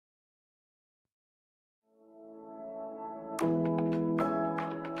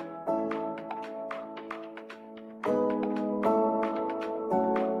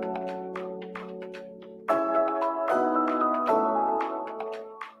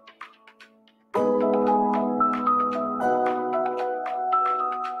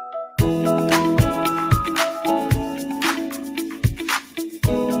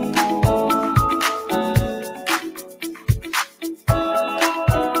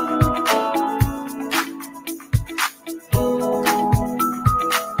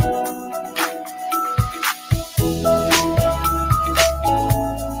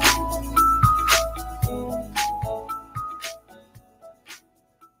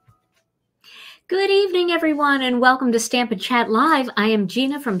Good evening, everyone, and welcome to Stamp and Chat Live. I am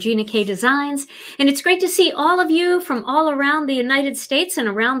Gina from Gina K Designs, and it's great to see all of you from all around the United States and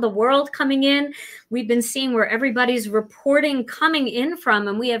around the world coming in. We've been seeing where everybody's reporting coming in from,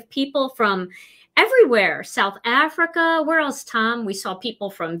 and we have people from everywhere. South Africa, where else, Tom? We saw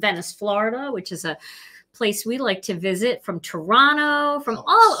people from Venice, Florida, which is a place we like to visit, from Toronto, from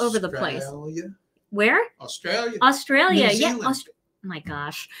all over the place. Where? Australia. Australia, yeah. My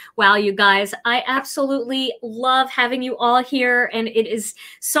gosh. Wow, you guys, I absolutely love having you all here. And it is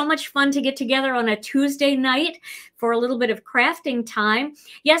so much fun to get together on a Tuesday night for a little bit of crafting time.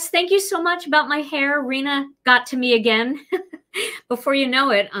 Yes, thank you so much about my hair. Rena got to me again. Before you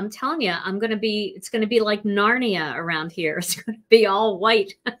know it, I'm telling you, it's going to be like Narnia around here. It's going to be all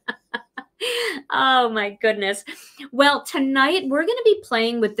white. Oh my goodness. Well, tonight we're going to be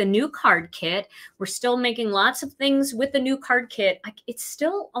playing with the new card kit. We're still making lots of things with the new card kit. It's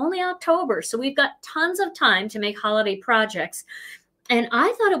still only October, so we've got tons of time to make holiday projects. And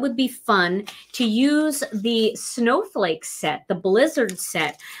I thought it would be fun to use the Snowflakes set, the Blizzard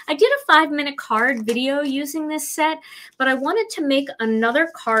set. I did a 5-minute card video using this set, but I wanted to make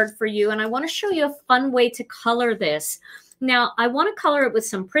another card for you, and I want to show you a fun way to color this. Now, I want to color it with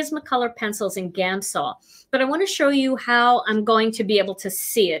some Prismacolor pencils and Gamsol, but I want to show you how I'm going to be able to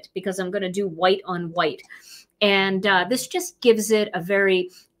see it because I'm going to do white on white. And this just gives it a very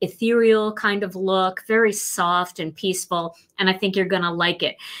ethereal kind of look, very soft and peaceful, and I think you're going to like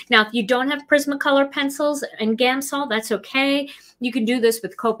it. Now, if you don't have Prismacolor pencils and Gamsol, that's okay. You can do this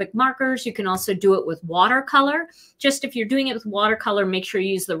with Copic markers. You can also do it with watercolor. Just if you're doing it with watercolor, make sure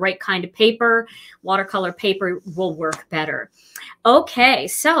you use the right kind of paper. Watercolor paper will work better. Okay,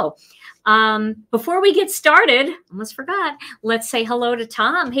 so before we get started, almost forgot, let's say hello to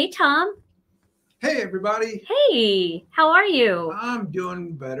Tom. Hey, Tom. Hey, everybody. Hey, how are you? I'm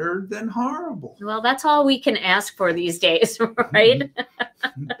doing better than horrible. Well, that's all we can ask for these days, right?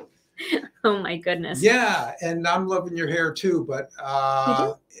 Oh, my goodness. Yeah, and I'm loving your hair, too, but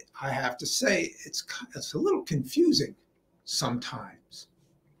I have to say it's a little confusing sometimes.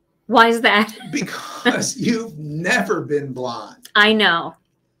 Why is that? Because you've never been blonde. I know.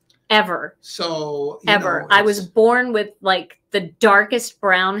 Ever. So, ever. I was born with like the darkest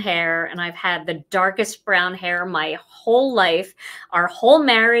brown hair, and I've had the darkest brown hair my whole life. Our whole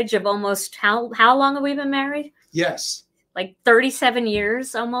marriage of almost how long have we been married? Yes. Like 37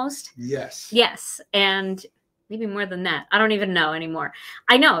 years almost. Yes. Yes. And maybe more than that. I don't even know anymore.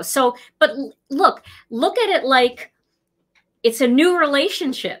 I know. So, but look at it like it's a new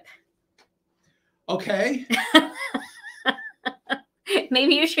relationship. Okay.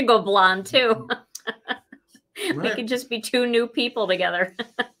 Maybe you should go blonde too. Right. We could just be two new people together.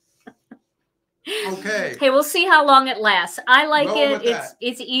 Okay. Hey, we'll see how long it lasts. I like it.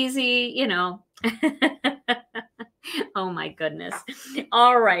 It's easy, you know. Oh my goodness.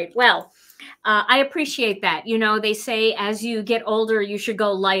 All right. Well, I appreciate that. You know, they say as you get older, you should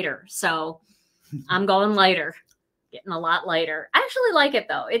go lighter. So I'm going lighter. Getting a lot lighter. I actually like it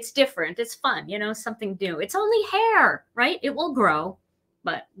though. It's different. It's fun, you know, something new. It's only hair, right? It will grow,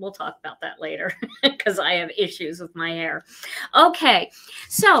 but we'll talk about that later because I have issues with my hair. Okay,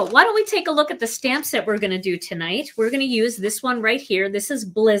 so why don't we take a look at the stamps that we're going to do tonight? We're going to use this one right here. This is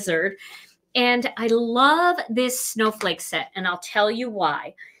Blizzard, and I love this snowflake set, and I'll tell you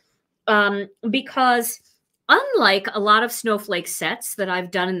why. Because unlike a lot of snowflake sets that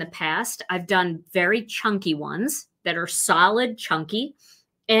I've done in the past, I've done very chunky ones that are solid, chunky.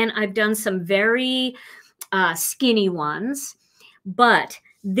 And I've done some very skinny ones. But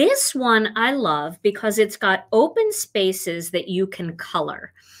this one I love because it's got open spaces that you can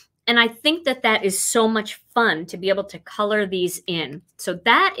color. And I think that that is so much fun to be able to color these in. So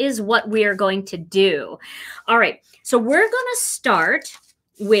that is what we are going to do. All right. So we're going to start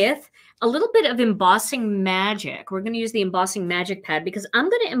with a little bit of embossing magic. We're going to use the embossing magic pad because I'm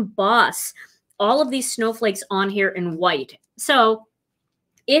going to emboss all of these snowflakes on here in white. So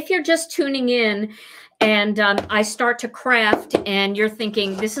if you're just tuning in and I start to craft and you're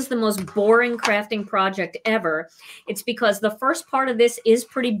thinking this is the most boring crafting project ever, it's because the first part of this is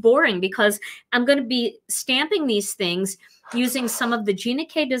pretty boring because I'm going to be stamping these things using some of the Gina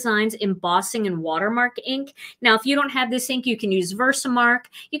K Designs Embossing and Watermark Ink. Now, if you don't have this ink, you can use Versamark.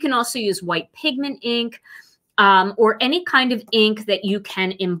 You can also use white pigment ink. Or any kind of ink that you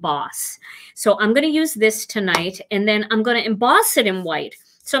can emboss. So I'm going to use this tonight, and then I'm going to emboss it in white.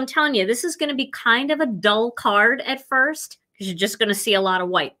 So I'm telling you, this is going to be kind of a dull card at first because you're just going to see a lot of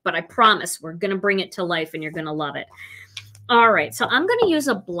white. But I promise we're going to bring it to life, and you're going to love it. All right, so I'm going to use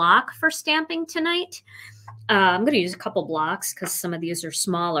a block for stamping tonight. I'm going to use a couple blocks because some of these are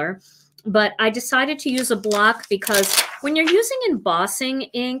smaller. but I decided to use a block because when you're using embossing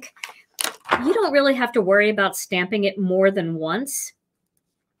ink, you don't really have to worry about stamping it more than once.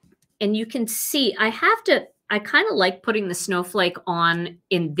 And you can see I kind of like putting the snowflake on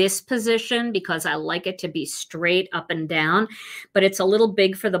in this position because I like it to be straight up and down, but it's a little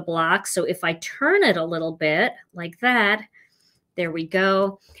big for the block. So if I turn it a little bit like that, there we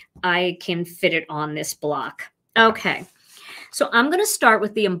go, I can fit it on this block. Okay, so I'm going to start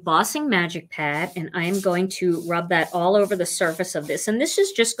with the embossing magic pad, and I am going to rub that all over the surface of this. And this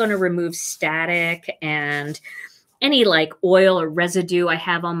is just going to remove static and any like oil or residue I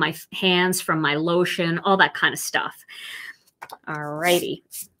have on my hands from my lotion, all that kind of stuff. All righty.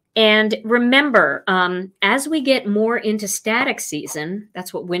 And remember, as we get more into static season,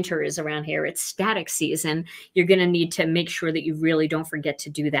 that's what winter is around here. It's static season. You're going to need to make sure that you really don't forget to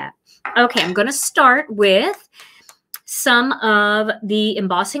do that. Okay, I'm going to start with some of the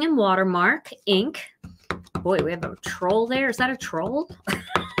Embossing and Watermark ink. Boy, we have a troll there. Is that a troll?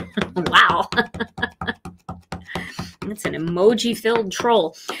 Wow. It's an emoji-filled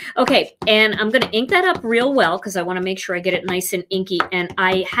troll. Okay, and I'm going to ink that up real well because I want to make sure I get it nice and inky. And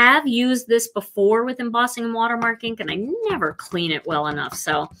I have used this before with Embossing and Watermark ink, and I never clean it well enough.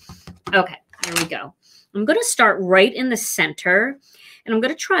 So, okay, here we go. I'm going to start right in the center, and I'm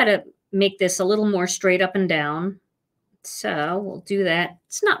going to try to make this a little more straight up and down. So we'll do that.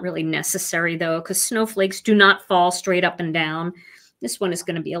 It's not really necessary, though, because snowflakes do not fall straight up and down. This one is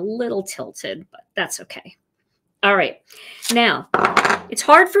going to be a little tilted, but that's okay. All right, now it's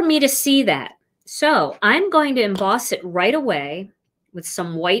hard for me to see that. So I'm going to emboss it right away with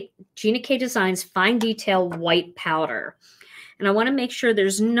some white Gina K Designs Fine Detail White Powder. And I want to make sure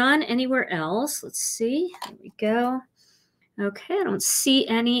there's none anywhere else. Let's see, there we go. Okay, I don't see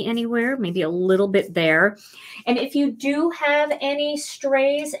any anywhere, maybe a little bit there. And if you do have any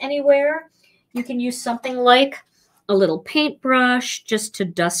strays anywhere, you can use something like a little paintbrush just to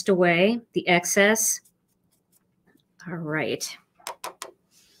dust away the excess. All right.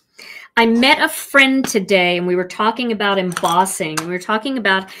 I met a friend today and we were talking about embossing. We were talking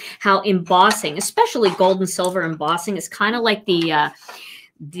about how embossing, especially gold and silver embossing, is kind of like the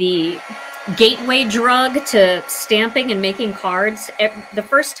gateway drug to stamping and making cards. The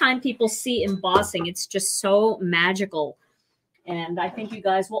first time people see embossing, it's just so magical. And I think you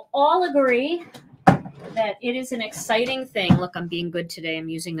guys will all agree that it is an exciting thing. Look, I'm being good today. I'm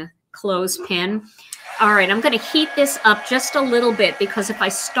using a clothespin. All right, I'm going to heat this up just a little bit because if I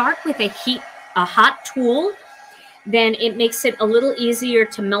start with a hot tool, then it makes it a little easier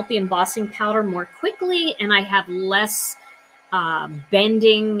to melt the embossing powder more quickly, and I have less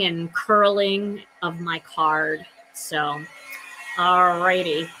bending and curling of my card. So, all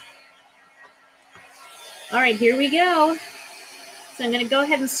righty. All right, here we go. So I'm going to go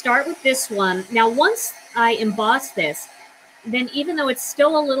ahead and start with this one. Now, once I emboss this, then even though it's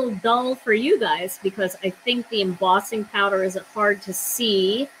still a little dull for you guys, because I think the embossing powder is hard to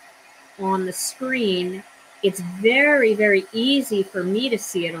see on the screen, it's very, very easy for me to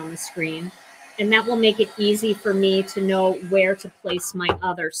see it on the screen. And that will make it easy for me to know where to place my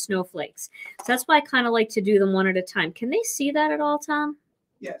other snowflakes. So that's why I kind of like to do them one at a time. Can they see that at all, Tom?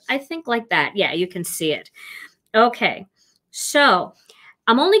 Yes. I think like that. Yeah, you can see it. Okay, so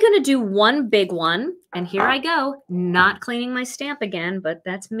I'm only going to do one big one, and here I go, not cleaning my stamp again, but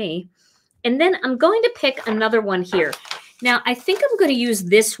that's me. And then I'm going to pick another one here. Now, I think I'm going to use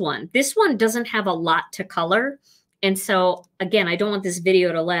this one. This one doesn't have a lot to color, and so, again, I don't want this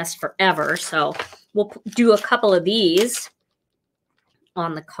video to last forever, so we'll do a couple of these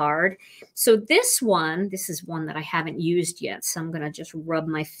on the card. So this one, this is one that I haven't used yet, so I'm going to just rub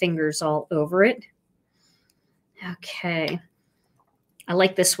my fingers all over it. Okay. I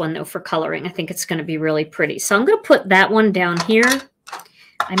like this one, though, for coloring. I think it's going to be really pretty. So I'm going to put that one down here.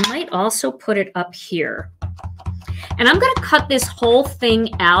 I might also put it up here. And I'm going to cut this whole thing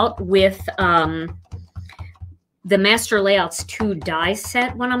out with the Master Layouts 2 die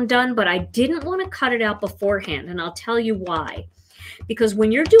set when I'm done, but I didn't want to cut it out beforehand, and I'll tell you why. Because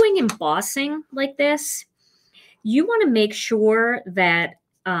when you're doing embossing like this, you want to make sure that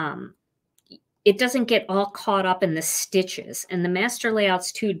it doesn't get all caught up in the stitches. And the Master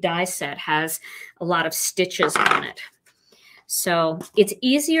Layouts 2 die set has a lot of stitches on it. So it's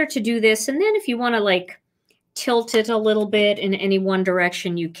easier to do this. And then if you want to like tilt it a little bit in any one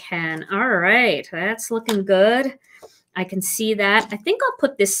direction, you can. All right, that's looking good. I can see that. I think I'll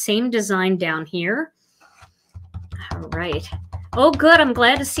put this same design down here. All right. Oh, good. I'm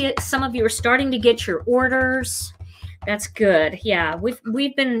glad to see it. Some of you are starting to get your orders. That's good. Yeah,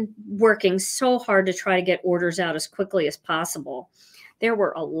 we've been working so hard to try to get orders out as quickly as possible. There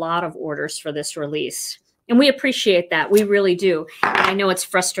were a lot of orders for this release. And we appreciate that. We really do. And I know it's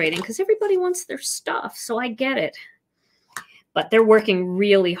frustrating because everybody wants their stuff. So I get it. But they're working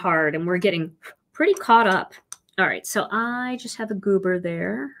really hard and we're getting pretty caught up. All right. So I just have a goober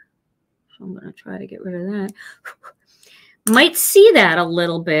there. So I'm going to try to get rid of that. Might see that a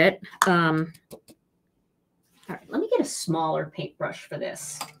little bit. All right. Let me get a smaller paintbrush for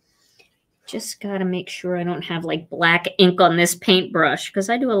this. Just got to make sure I don't have like black ink on this paintbrush because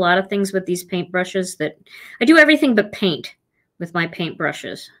I do a lot of things with these paintbrushes that I do everything but paint with my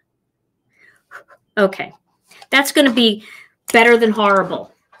paintbrushes. Okay, that's going to be better than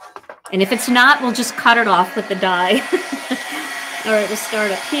horrible. And if it's not, we'll just cut it off with the die. All right, we'll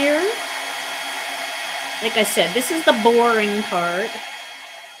start up here. Like I said, this is the boring part.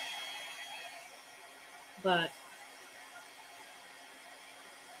 But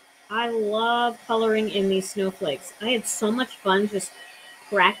I love coloring in these snowflakes. I had so much fun just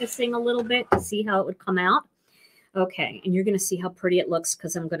practicing a little bit to see how it would come out. Okay, and you're going to see how pretty it looks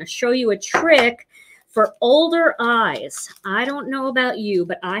because I'm going to show you a trick for older eyes. I don't know about you,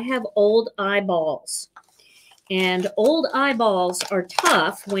 but I have old eyeballs. And old eyeballs are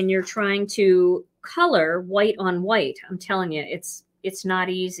tough when you're trying to color white on white. I'm telling you, it's not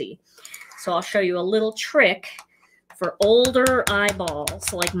easy. So I'll show you a little trick for older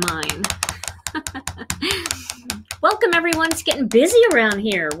eyeballs like mine. Welcome, everyone. It's getting busy around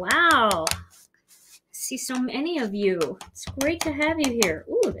here. Wow. I see so many of you. It's great to have you here.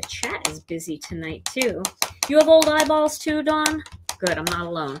 Ooh, the chat is busy tonight, too. You have old eyeballs, too, Dawn? Good, I'm not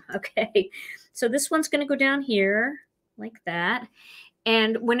alone. Okay. So this one's going to go down here like that.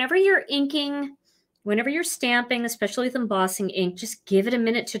 And whenever you're inking, whenever you're stamping, especially with embossing ink, just give it a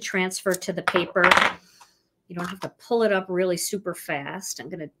minute to transfer to the paper. You don't have to pull it up really super fast. I'm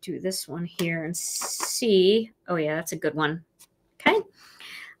going to do this one here and see. Oh, yeah, that's a good one. Okay.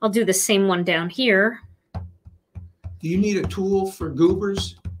 I'll do the same one down here. Do you need a tool for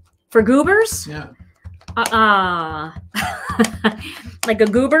goobers? For goobers? Yeah. Like a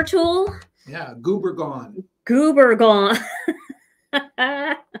goober tool? Yeah, goober gone. Goober gone.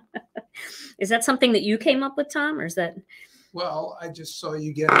 Is that something that you came up with, Tom, or is that? Well, I just saw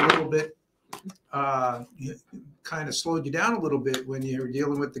you get a little bit, you kind of slowed you down a little bit when you were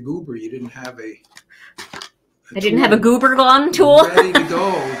dealing with the goober. You didn't have I didn't have a goober gone tool? Ready to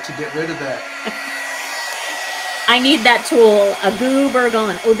go to get rid of that. I need that tool, a goober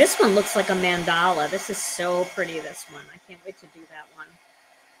gone. Oh, this one looks like a mandala. This is so pretty, this one. I can't wait to do that one.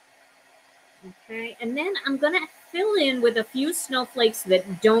 Okay, and then I'm going to fill in with a few snowflakes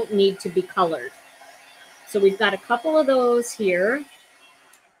that don't need to be colored. So we've got a couple of those here,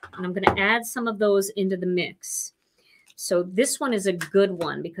 and I'm going to add some of those into the mix. So this one is a good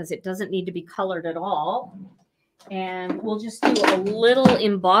one because it doesn't need to be colored at all. And we'll just do a little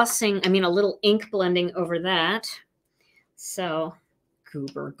embossing, a little ink blending over that. So,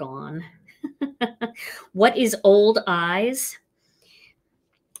 goober gone. What is old eyes?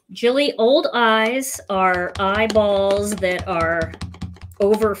 Jilly, old eyes are eyeballs that are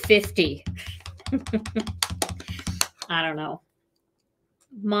over 50. I don't know.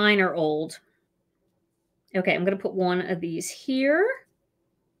 Mine are old. Okay, I'm going to put one of these here.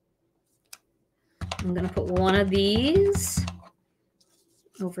 I'm going to put one of these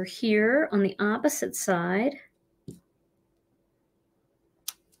over here on the opposite side.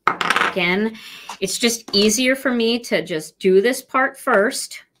 Again, it's just easier for me to just do this part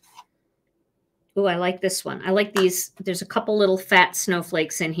first. Ooh, I like this one. I like these. There's a couple little fat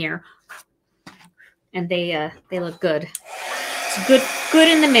snowflakes in here, and they look good. It's good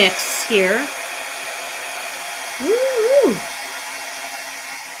in the mix here. Woo!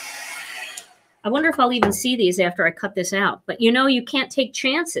 I wonder if I'll even see these after I cut this out. But you know, you can't take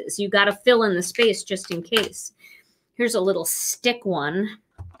chances. You got to fill in the space just in case. Here's a little stick one.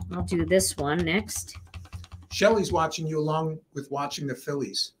 I'll do this one next. Shelly's watching you along with watching the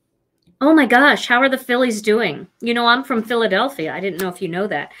Phillies. Oh my gosh, how are the Phillies doing? You know, I'm from Philadelphia. I didn't know if you know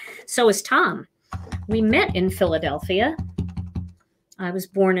that. So is Tom. We met in Philadelphia. I was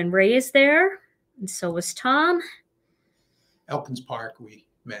born and raised there, and so was Tom. Elkins Park, we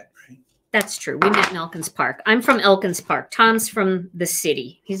met, right? That's true. We met in Elkins Park. I'm from Elkins Park. Tom's from the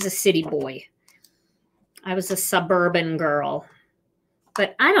city. He's a city boy. I was a suburban girl.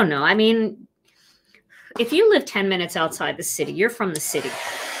 But I don't know. I mean, if you live 10 minutes outside the city, you're from the city,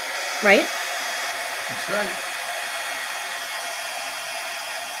 right? That's right.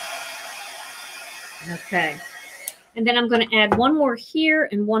 Okay. And then I'm going to add one more here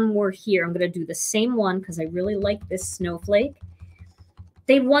and one more here. I'm going to do the same one because I really like this snowflake.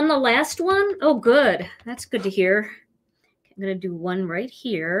 They won the last one? Oh, good. That's good to hear. Okay, I'm going to do one right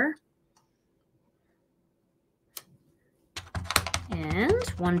here. And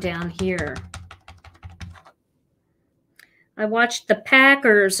one down here. I watched the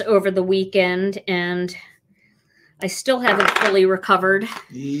Packers over the weekend, and I still haven't fully recovered.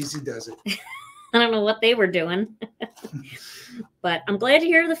 Easy does it. I don't know what they were doing. But I'm glad to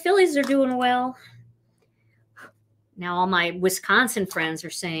hear the Phillies are doing well. Now all my Wisconsin friends are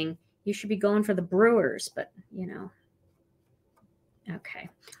saying, you should be going for the Brewers, but, you know. Okay.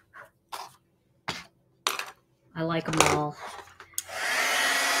 I like them all.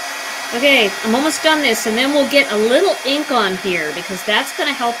 Okay, I'm almost done this, and then we'll get a little ink on here because that's going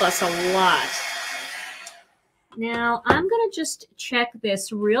to help us a lot. Now, I'm going to just check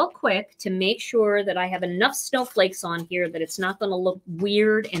this real quick to make sure that I have enough snowflakes on here that it's not going to look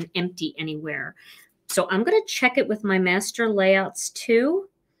weird and empty anywhere. So I'm going to check it with my master layouts too.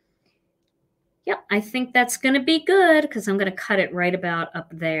 Yep, I think that's going to be good because I'm going to cut it right about up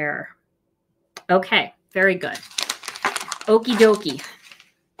there. Okay, very good. Okie dokie.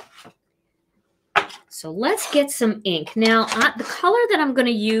 So let's get some ink. Now, the color that I'm going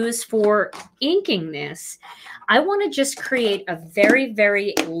to use for inking this, I want to just create a very,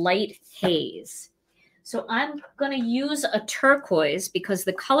 very light haze. So I'm going to use a turquoise because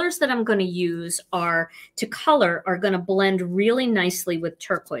the colors that I'm going to use are going to blend really nicely with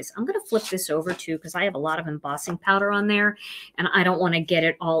turquoise. I'm going to flip this over too because I have a lot of embossing powder on there and I don't want to get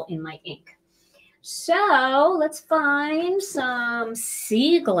it all in my ink. So let's find some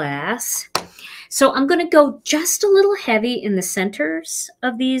sea glass. So I'm going to go just a little heavy in the centers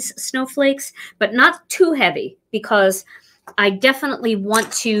of these snowflakes, but not too heavy because I definitely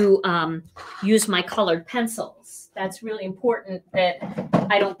want to use my colored pencils. That's really important that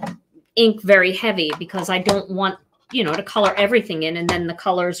I don't ink very heavy because I don't want, you know, to color everything in and then the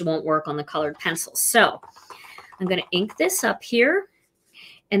colors won't work on the colored pencils. So I'm going to ink this up here.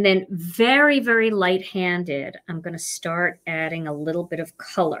 And then very, very light-handed, I'm going to start adding a little bit of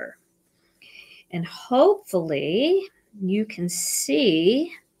color. And hopefully you can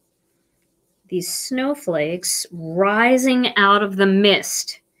see these snowflakes rising out of the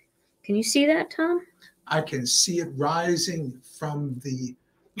mist. Can you see that, Tom? I can see it rising from the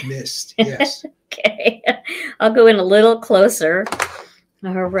mist, yes. Okay, I'll go in a little closer.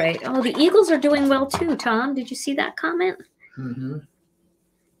 All right. Oh, the Eagles are doing well too, Tom. Did you see that comment? Mm-hmm.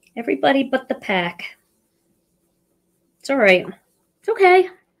 Everybody but the Pack. It's all right. It's okay.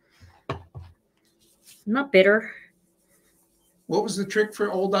 I'm not bitter. What was the trick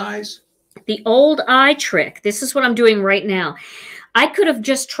for old eyes? The old eye trick. This is what I'm doing right now. I could have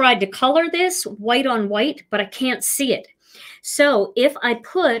just tried to color this white on white, but I can't see it. So if I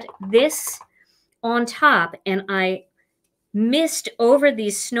put this on top and I mist over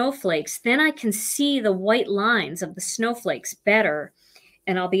these snowflakes, then I can see the white lines of the snowflakes better.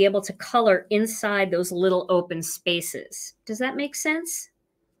 And I'll be able to color inside those little open spaces. Does that make sense?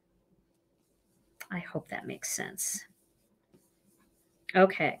 I hope that makes sense.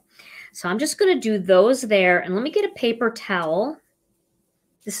 Okay, so I'm just going to do those there. And let me get a paper towel.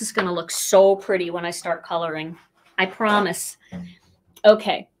 This is going to look so pretty when I start coloring. I promise.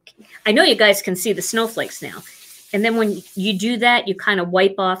 Okay, I know you guys can see the snowflakes now. And then when you do that, you kind of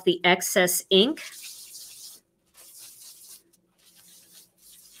wipe off the excess ink.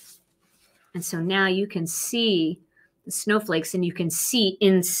 And so now you can see the snowflakes and you can see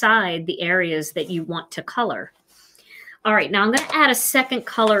inside the areas that you want to color. All right, now I'm going to add a second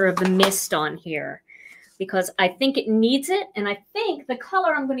color of the mist on here because I think it needs it. And I think the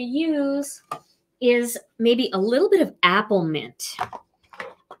color I'm going to use is maybe a little bit of Applemint.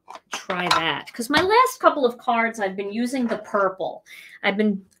 Try that. Because my last couple of cards, I've been using the purple. I've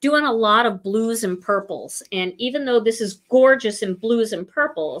been doing a lot of blues and purples. And even though this is gorgeous in blues and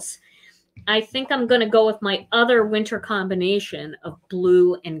purples, I think I'm going to go with my other winter combination of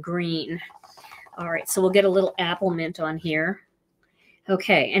blue and green. All right, so we'll get a little Applemint on here.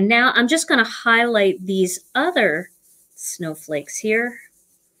 Okay, and now I'm just going to highlight these other snowflakes here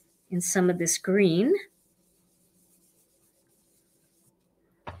in some of this green.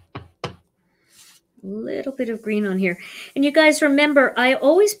 A little bit of green on here. And you guys remember, I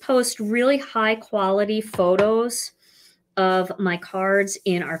always post really high quality photos of my cards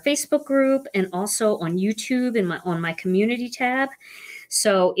in our Facebook group and also on YouTube and on my community tab.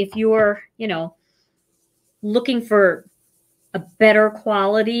 So if you're, you know, looking for a better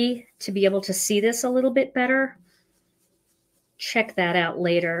quality to be able to see this a little bit better, check that out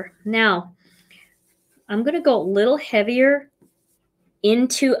later. Now, I'm going to go a little heavier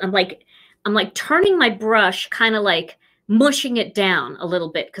into, I'm like turning my brush kind of like mushing it down a little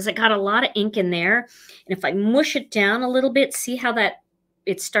bit because I got a lot of ink in there. And if I mush it down a little bit, see how that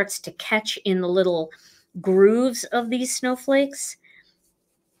it starts to catch in the little grooves of these snowflakes?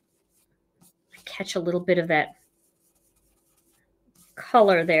 I catch a little bit of that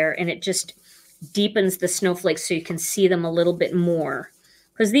color there, and it just deepens the snowflakes so you can see them a little bit more,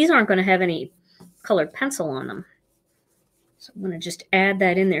 because these aren't going to have any colored pencil on them. So I'm going to just add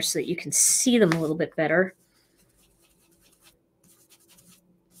that in there so that you can see them a little bit better.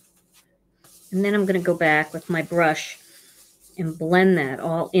 And then I'm going to go back with my brush and blend that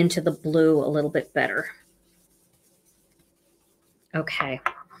all into the blue a little bit better. Okay.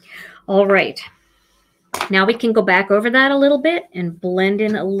 All right. Now we can go back over that a little bit and blend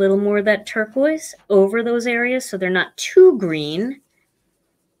in a little more of that turquoise over those areas so they're not too green.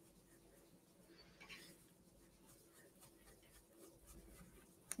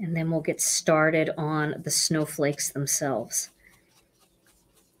 And then we'll get started on the snowflakes themselves.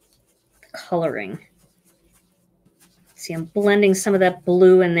 The coloring. See, I'm blending some of that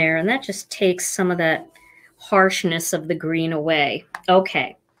blue in there, and that just takes some of that harshness of the green away.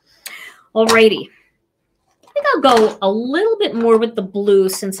 Okay. Alrighty. I think I'll go a little bit more with the blue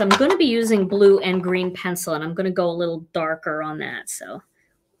since I'm going to be using blue and green pencil, and I'm going to go a little darker on that. So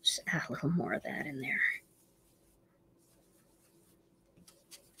just add a little more of that in there.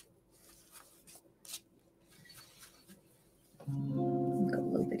 Go a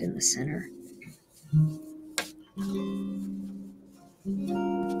little bit in the center.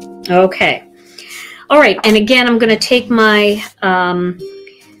 Okay. All right. And again, I'm going to take my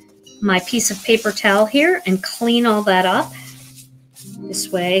my piece of paper towel here and clean all that up.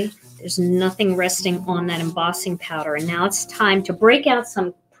 This way, there's nothing resting on that embossing powder. And now it's time to break out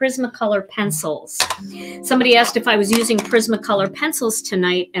some Prismacolor pencils. Somebody asked if I was using Prismacolor pencils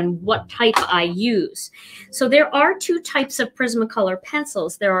tonight and what type I use. So there are two types of Prismacolor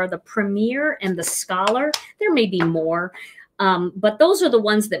pencils. There are the Premier and the Scholar. There may be more, but those are the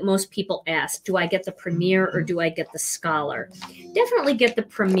ones that most people ask. Do I get the Premier or do I get the Scholar? Definitely get the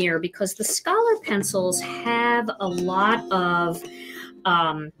Premier, because the Scholar pencils have a lot of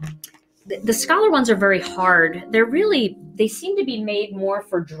the Scholar ones are very hard. They seem to be made more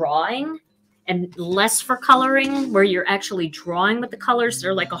for drawing and less for coloring, where you're actually drawing with the colors.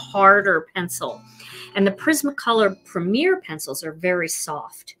 They're like a harder pencil. And the Prismacolor Premier pencils are very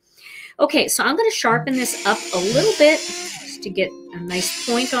soft. Okay, so I'm going to sharpen this up a little bit just to get a nice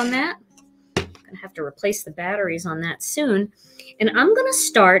point on that. I'm going to have to replace the batteries on that soon. And I'm going to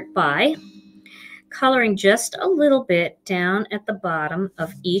start by coloring just a little bit down at the bottom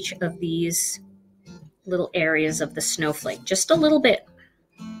of each of these little areas of the snowflake. Just a little bit.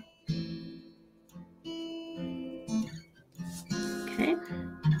 Okay.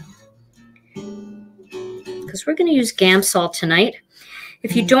 Because we're going to use Gamsol tonight.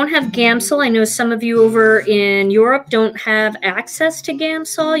 If you don't have Gamsol, I know some of you over in Europe don't have access to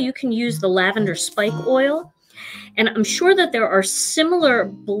Gamsol. You can use the lavender spike oil. And I'm sure that there are similar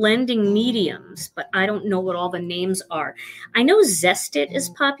blending mediums, but I don't know what all the names are. I know Zest It is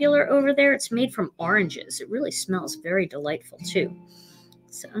popular over there. It's made from oranges. It really smells very delightful too.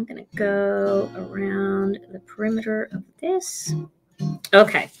 So I'm going to go around the perimeter of this.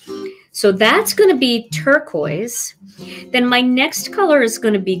 Okay, so that's going to be turquoise. Then my next color is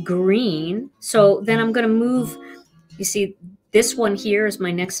going to be green. So then I'm going to move, you see, this one here is my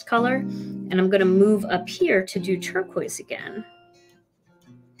next color, and I'm going to move up here to do turquoise again.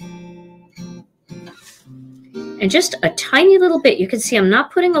 And just a tiny little bit. You can see I'm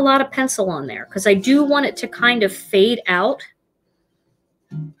not putting a lot of pencil on there because I do want it to kind of fade out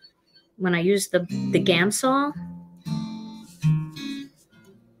when I use the Gamsol.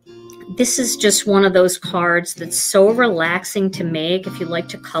 This is just one of those cards that's so relaxing to make if you like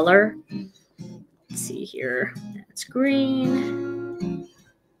to color. Let's see here. That's green.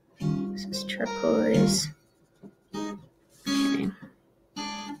 This is turquoise. Okay.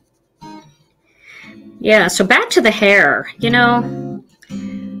 Yeah, so back to the hair. You know,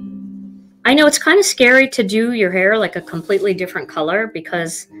 I know it's kind of scary to do your hair like a completely different color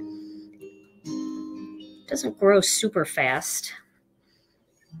because it doesn't grow super fast.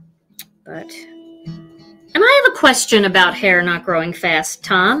 But, and I have a question about hair not growing fast,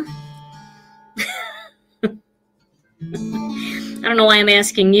 Tom. I don't know why I'm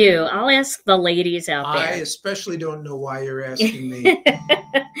asking you. I'll ask the ladies out there. I especially don't know why you're asking me.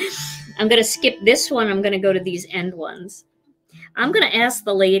 I'm going to skip this one. I'm going to go to these end ones. I'm going to ask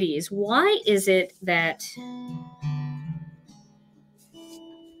the ladies, why is it that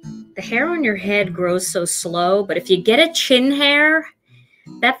the hair on your head grows so slow, but if you get a chin hair,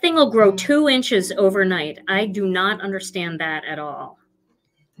 That thing will grow 2 inches overnight. I do not understand that at all.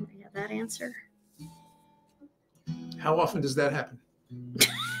 Do I have that answer? How often does that happen?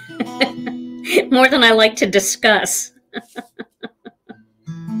 More than I like to discuss.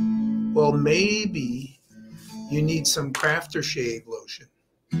 Well, maybe you need some Crafter Shave lotion.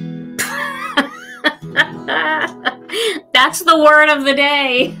 That's the word of the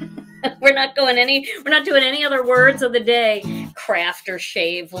day. We're not doing any other words of the day. Crafter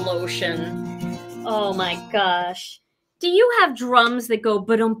Shave lotion. Oh my gosh. Do you have drums that go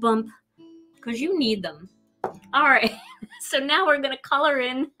ba-dum-bump? Because you need them. All right. So now we're going to color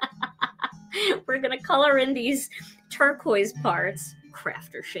in. We're going to color in these turquoise parts.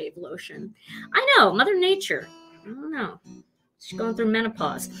 Crafter Shave lotion. I know, Mother Nature. I don't know. She's going through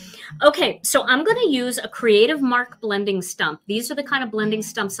menopause. Okay, so I'm going to use a Creative Mark blending stump. These are the kind of blending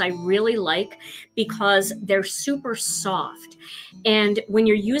stumps I really like because they're super soft. And when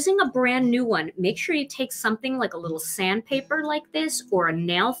you're using a brand new one, make sure you take something like a little sandpaper like this or a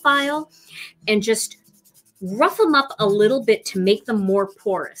nail file and just rough them up a little bit to make them more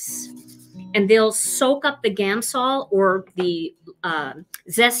porous. And they'll soak up the Gamsol or the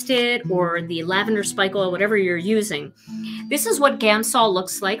Zested or the lavender spike oil, whatever you're using. This is what Gamsol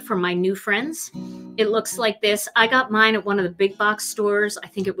looks like for my new friends. It looks like this. I got mine at one of the big box stores. I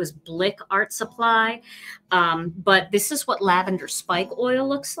think it was Blick Art Supply. But this is what lavender spike oil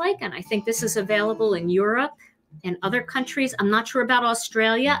looks like. And I think this is available in Europe and other countries. I'm not sure about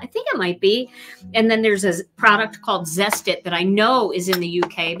Australia. I think it might be. And then there's a product called Zest It that I know is in the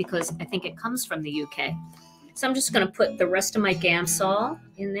UK because I think it comes from the UK. So I'm just going to put the rest of my Gamsol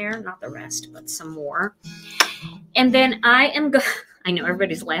in there. Not the rest, but some more. And then I know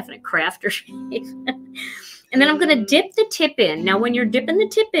everybody's laughing at Crafter Shave. And then I'm going to dip the tip in. Now, when you're dipping the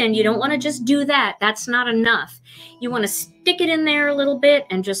tip in, you don't want to just do that. That's not enough. You want to stick it in there a little bit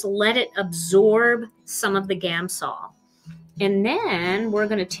and just let it absorb some of the Gamsol. And then we're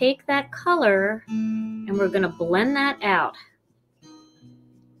going to take that color and we're going to blend that out.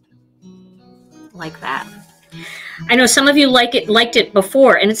 Like that. I know some of you liked it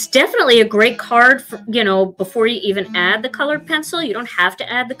before, and it's definitely a great card for, before you even add the colored pencil. You don't have to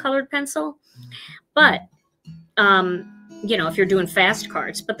add the colored pencil, but if you're doing fast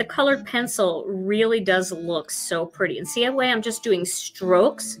cards, but the colored pencil really does look so pretty. And see that way I'm just doing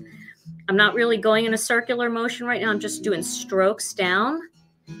strokes. I'm not really going in a circular motion right now. I'm just doing strokes down,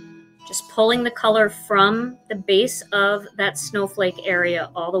 just pulling the color from the base of that snowflake area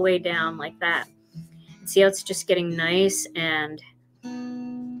all the way down like that. See how it's just getting nice and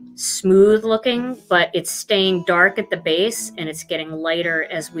smooth looking, but it's staying dark at the base and it's getting lighter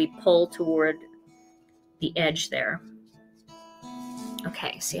as we pull toward the edge there.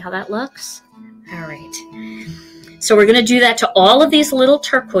 Okay, see how that looks? All right. So we're going to do that to all of these little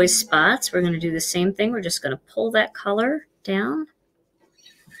turquoise spots. We're going to do the same thing. We're just going to pull that color down.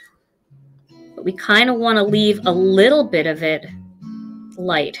 But we kind of want to leave a little bit of it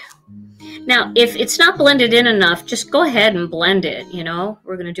light. Now, if it's not blended in enough, just go ahead and blend it,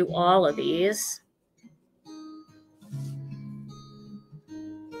 We're going to do all of these.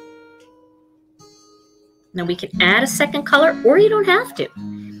 Now we can add a second color, or you don't have to.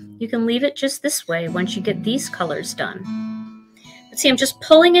 You can leave it just this way once you get these colors done. But see, I'm just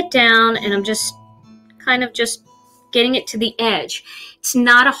pulling it down, and I'm just kind of just getting it to the edge. It's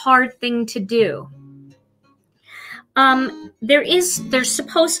not a hard thing to do. There's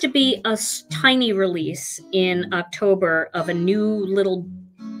supposed to be a tiny release in October of a new little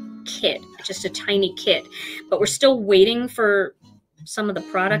kit, just a tiny kit, but we're still waiting for some of the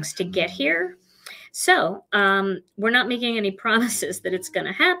products to get here. So we're not making any promises that it's going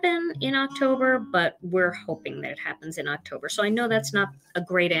to happen in October, but we're hoping that it happens in October. So I know that's not a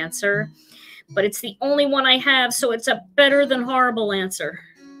great answer, but it's the only one I have, so it's a better than horrible answer.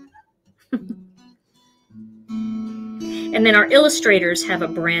 And then our illustrators have a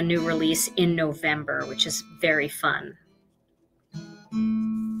brand new release in November, which is very fun.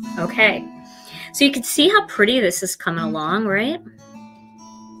 Okay, so you can see how pretty this is coming along, right?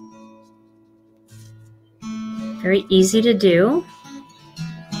 Very easy to do.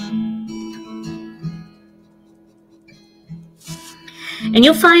 And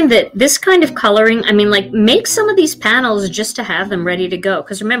you'll find that this kind of coloring, make some of these panels just to have them ready to go.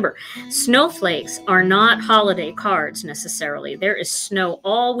 Because remember, snowflakes are not holiday cards necessarily. There is snow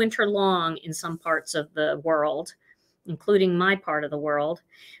all winter long in some parts of the world, including my part of the world.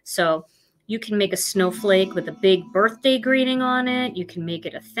 So you can make a snowflake with a big birthday greeting on it. You can make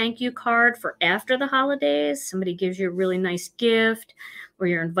it a thank you card for after the holidays. Somebody gives you a really nice gift, or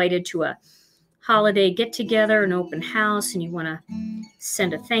you're invited to a holiday get-together, an open house, and you want to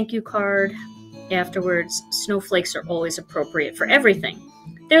send a thank you card afterwards, snowflakes are always appropriate for everything.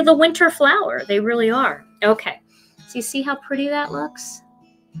 They're the winter flower. They really are. Okay. So you see how pretty that looks?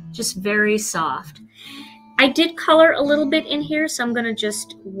 Just very soft. I did color a little bit in here, so I'm going to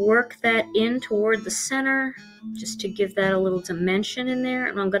just work that in toward the center just to give that a little dimension in there.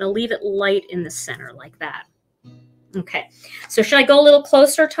 And I'm going to leave it light in the center like that. Okay, so should I go a little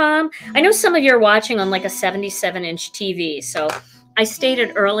closer, Tom? I know some of you are watching on like a 77-inch TV, so I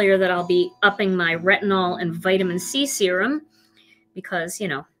stated earlier that I'll be upping my retinol and vitamin C serum because, you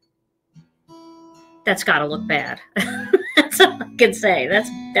know, that's got to look bad. That's all I can say.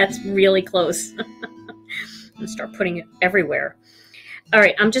 That's really close. I'm going to start putting it everywhere. All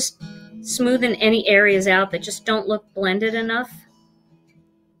right, I'm just smoothing any areas out that just don't look blended enough.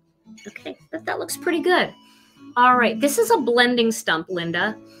 Okay, but that looks pretty good. All right, this is a blending stump,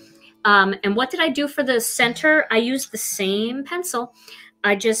 Linda. And what did I do for the center? I used the same pencil.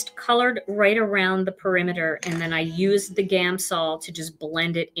 I just colored right around the perimeter, and then I used the Gamsol to just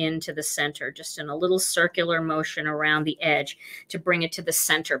blend it into the center, just in a little circular motion around the edge to bring it to the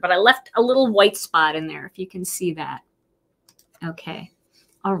center. But I left a little white spot in there, if you can see that. Okay.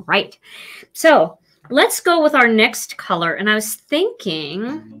 All right. So let's go with our next color. And I was thinking,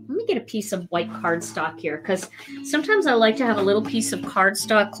 let me get a piece of white cardstock here, because sometimes I like to have a little piece of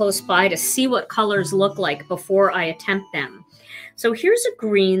cardstock close by to see what colors look like before I attempt them. So here's a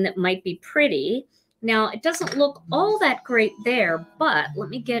green that might be pretty. Now, it doesn't look all that great there, but let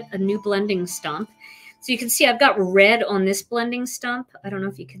me get a new blending stump. So you can see I've got red on this blending stump. I don't know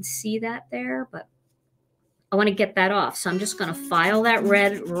if you can see that there, but I want to get that off. So I'm just going to file that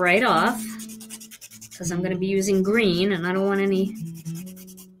red right off because I'm going to be using green, and I don't want any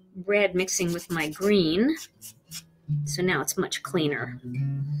red mixing with my green. So now it's much cleaner.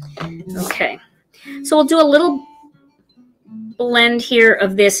 Okay. So we'll do a little blend here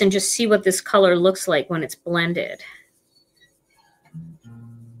of this and just see what this color looks like when it's blended.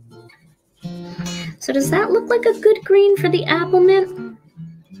 So does that look like a good green for the Applemint?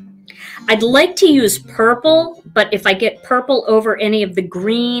 I'd like to use purple, but if I get purple over any of the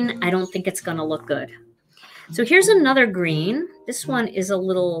green, I don't think it's going to look good. So here's another green. This one is a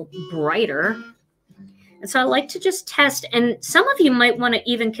little brighter. And so I like to just test, and some of you might want to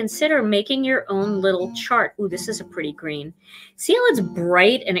even consider making your own little chart. Ooh, this is a pretty green. See how it's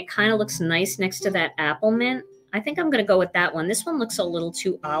bright and it kind of looks nice next to that Applemint? I think I'm going to go with that one. This one looks a little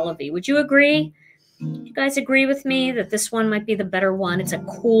too olivey. Would you agree? You guys agree with me that this one might be the better one? It's a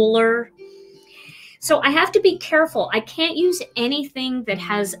cooler. So I have to be careful. I can't use anything that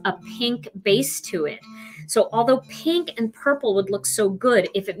has a pink base to it. So although pink and purple would look so good,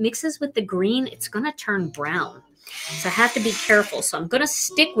 if it mixes with the green, it's going to turn brown. So I have to be careful. So I'm going to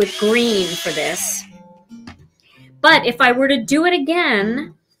stick with green for this. But if I were to do it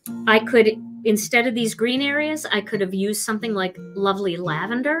again, I could, instead of these green areas, I could have used something like lovely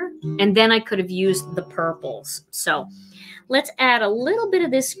lavender, and then I could have used the purples. So let's add a little bit of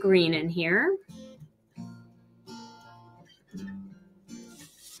this green in here.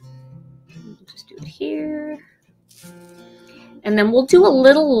 Here, and then we'll do a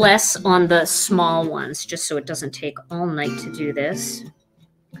little less on the small ones just so it doesn't take all night to do this,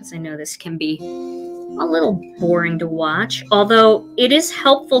 because I know this can be a little boring to watch, although it is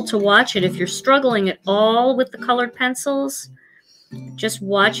helpful to watch it if you're struggling at all with the colored pencils. Just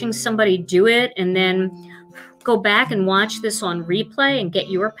watching somebody do it and then go back and watch this on replay and get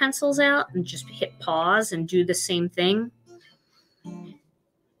your pencils out and just hit pause and do the same thing.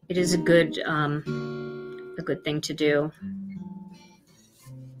 It is a good thing to do.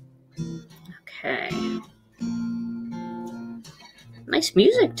 Okay. Nice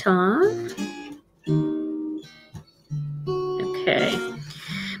music, Tom. Okay.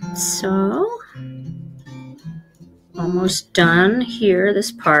 So, almost done here,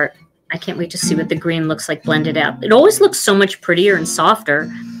 this part. I can't wait to see what the green looks like blended out. It always looks so much prettier and softer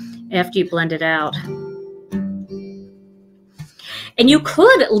after you blend it out. And you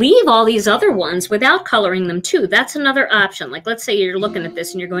could leave all these other ones without coloring them too. That's another option. Like, let's say you're looking at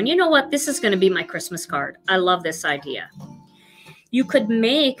this and you're going, you know what? This is going to be my Christmas card. I love this idea. You could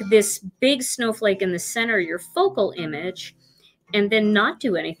make this big snowflake in the center your focal image and then not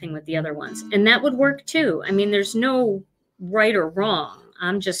do anything with the other ones. And that would work too. I mean, there's no right or wrong.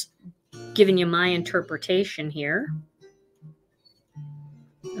 I'm just giving you my interpretation here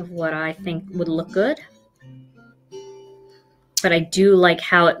of what I think would look good. But I do like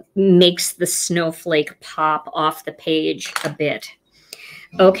how it makes the snowflake pop off the page a bit.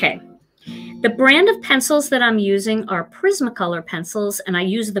 Okay. The brand of pencils that I'm using are Prismacolor pencils, and I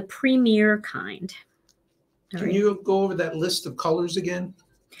use the Premier kind. Can you go over that list of colors again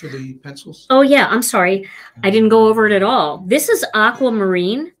for the pencils? Oh, yeah. I'm sorry. I didn't go over it at all. This is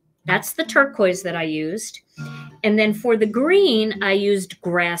Aquamarine. That's the turquoise that I used. And then for the green, I used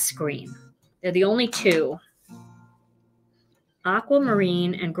grass green. They're the only two.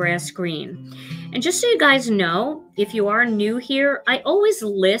 Aquamarine and grass green. And just so you guys know, if you are new here, I always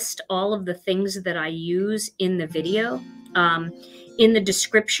list all of the things that I use in the video, in the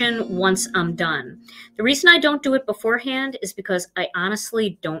description once I'm done. The reason I don't do it beforehand is because I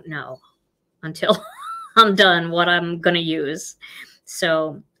honestly don't know until I'm done what I'm going to use.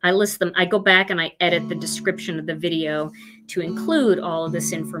 So I list them. I go back and I edit the description of the video to include all of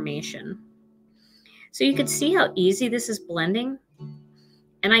this information. So you can see how easy this is blending.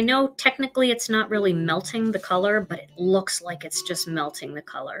 And I know technically it's not really melting the color, but it looks like it's just melting the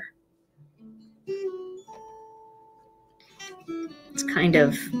color.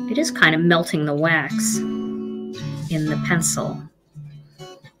 It is kind of melting the wax in the pencil.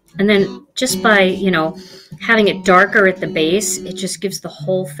 And then just by, you know, having it darker at the base, it just gives the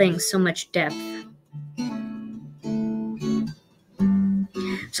whole thing so much depth.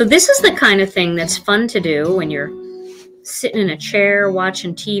 So this is the kind of thing that's fun to do when you're sitting in a chair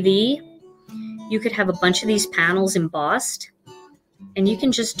watching TV. You could have a bunch of these panels embossed, and you can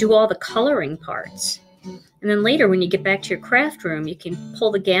just do all the coloring parts. And then later when you get back to your craft room, you can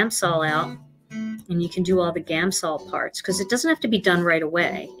pull the Gamsol out and you can do all the Gamsol parts, because it doesn't have to be done right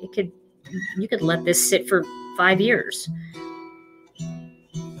away. You could let this sit for 5 years.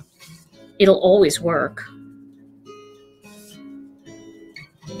 It'll always work.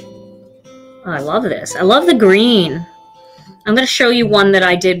 Oh, I love this. I love the green. I'm going to show you one that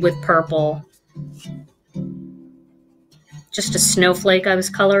I did with purple. Just a snowflake I was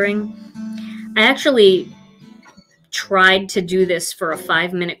coloring. I actually tried to do this for a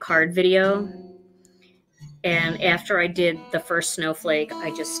 5-minute card video. And after I did the first snowflake, I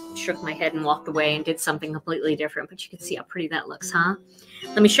just shook my head and walked away and did something completely different. But you can see how pretty that looks, huh?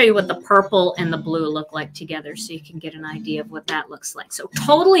 Let me show you what the purple and the blue look like together so you can get an idea of what that looks like. So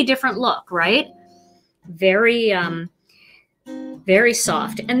totally different look, right? Very, very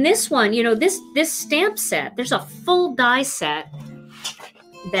soft. And this one, you know, this stamp set, there's a full die set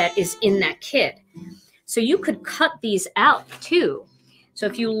that is in that kit. So you could cut these out too. So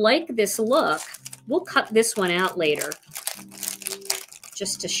if you like this look, we'll cut this one out later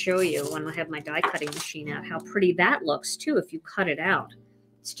just to show you when I have my die cutting machine out how pretty that looks too if you cut it out.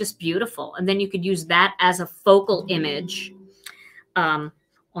 It's just beautiful. And then you could use that as a focal image on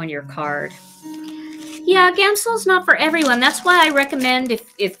your card. Yeah, Gamsol's not for everyone. That's why I recommend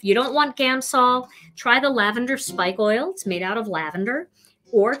if you don't want Gamsol, try the lavender spike oil. It's made out of lavender.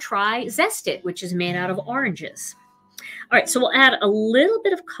 Or try Zest It, which is made out of oranges. All right, so we'll add a little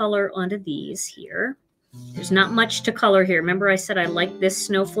bit of color onto these here. There's not much to color here. Remember I said I like this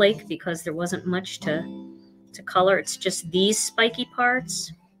snowflake because there wasn't much to color. It's just these spiky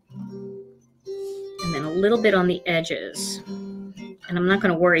parts. And then a little bit on the edges. And I'm not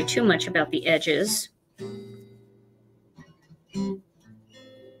going to worry too much about the edges.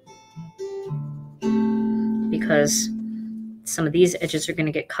 Because some of these edges are going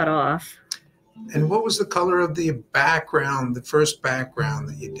to get cut off. And what was the color of the background, the first background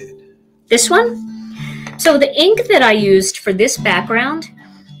that you did? This one? So the ink that I used for this background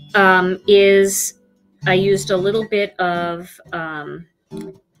is I used a little bit of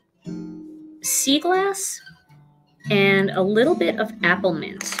sea glass and a little bit of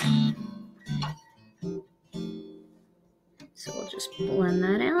Applemint. So we'll just blend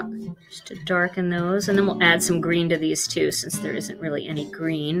that out just to darken those. And then we'll add some green to these too, since there isn't really any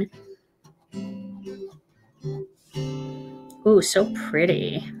green. Ooh, so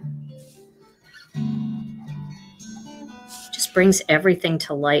pretty. Just brings everything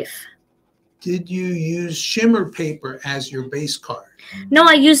to life. Did you use shimmer paper as your base card? No,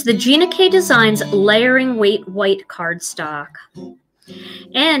 I used the Gina K Designs Layering Weight White cardstock.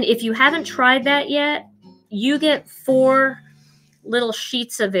 And if you haven't tried that yet, you get 4 little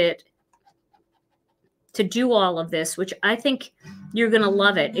sheets of it to do all of this, which I think you're going to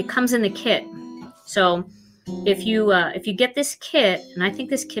love it. It comes in the kit. So if you get this kit, and I think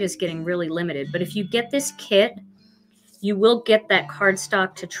this kit is getting really limited, but if you get this kit, you will get that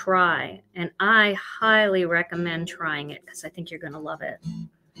cardstock to try. And I highly recommend trying it because I think you're going to love it.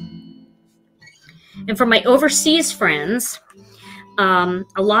 And for my overseas friends, a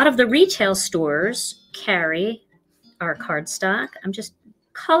lot of the retail stores carry our cardstock. I'm just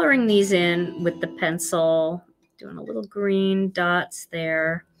coloring these in with the pencil, doing a little green dots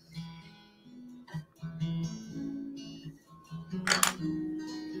there.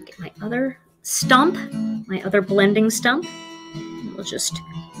 my other stump, my other blending stump. We'll just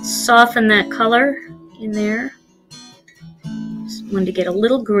soften that color in there. Just wanted to get a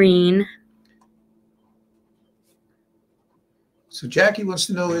little green. So Jackie wants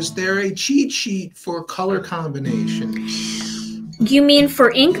to know, is there a cheat sheet for color combinations? You mean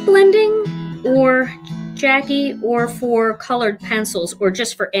for ink blending, or Jackie, or for colored pencils, or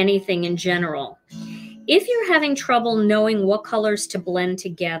just for anything in general? If you're having trouble knowing what colors to blend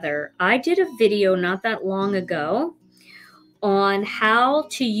together, I did a video not that long ago on how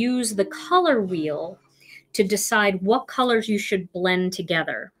to use the color wheel to decide what colors you should blend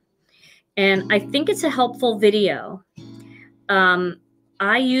together. And I think it's a helpful video.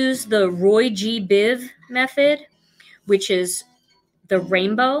 I use the Roy G. Biv method, which is the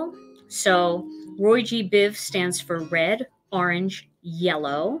rainbow. So Roy G. Biv stands for red, orange,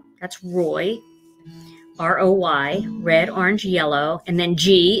 yellow. That's Roy, R-O-Y, red, orange, yellow. And then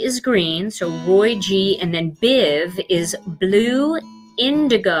G is green. So Roy G, and then Biv is blue,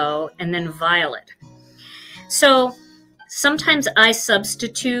 indigo, and then violet. So sometimes I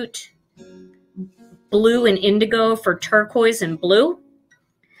substitute blue and indigo for turquoise and blue,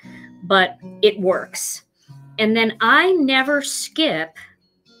 but it works. And then I never skip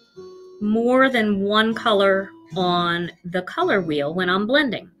more than one color on the color wheel when I'm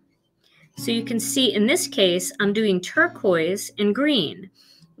blending. So you can see in this case, I'm doing turquoise and green.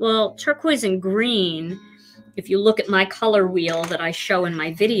 Well, turquoise and green, if you look at my color wheel that I show in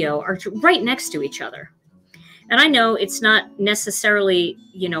my video, are right next to each other. And I know it's not necessarily,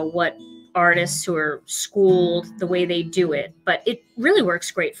 you know, what artists who are schooled the way they do it, but it really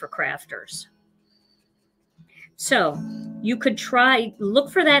works great for crafters. So you could try, look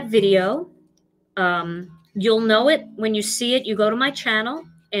for that video. You'll know it when you see it. You go to my channel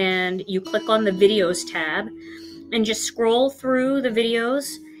and you click on the videos tab and just scroll through the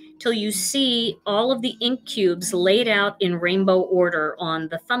videos till you see all of the ink cubes laid out in rainbow order on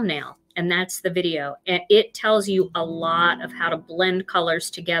the thumbnail. And that's the video. And it tells you a lot of how to blend colors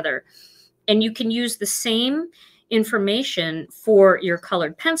together. And you can use the same information for your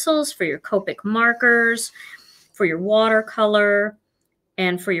colored pencils, for your Copic markers, for your watercolor,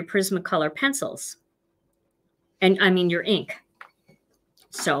 and for your Prismacolor pencils. And I mean your ink.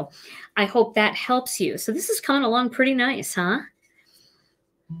 So I hope that helps you. So this is coming along pretty nice, huh?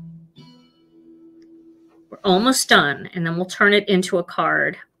 We're almost done, and then we'll turn it into a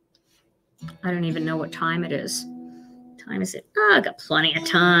card. I don't even know what time it is. What time is it? Oh, I got plenty of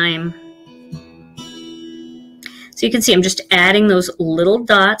time. So you can see I'm just adding those little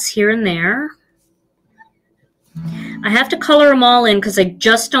dots here and there. I have to color them all in because I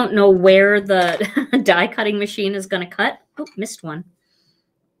just don't know where the die cutting machine is going to cut. Oh, missed one.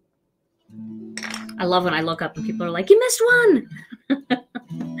 I love when I look up and people are like, you missed one.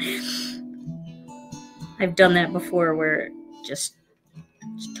 I've done that before where just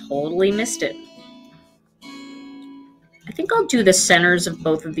totally missed it. I think I'll do the centers of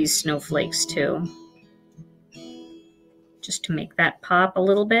both of these snowflakes too, just to make that pop a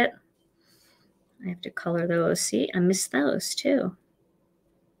little bit. I have to color those. See, I missed those too.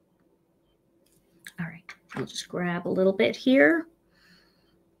 All right, I'll just grab a little bit here.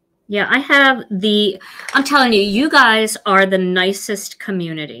 Yeah, I have I'm telling you, you guys are the nicest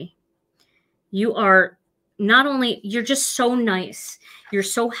community. You are not only, you're just so nice. You're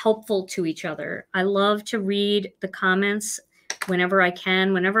so helpful to each other. I love to read the comments whenever I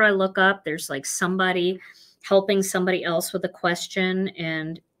can. Whenever I look up, there's like somebody helping somebody else with a question.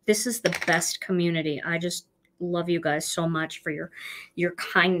 And this is the best community. I just love you guys so much for your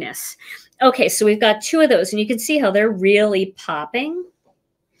kindness. Okay, so we've got two of those, and you can see how they're really popping.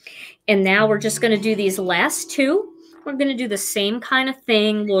 And now we're just going to do these last two. We're going to do the same kind of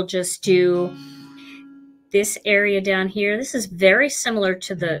thing. We'll just do this area down here. This is very similar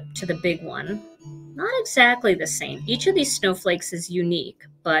to the big one. Not exactly the same. Each of these snowflakes is unique,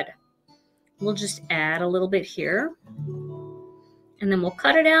 but we'll just add a little bit here. And then we'll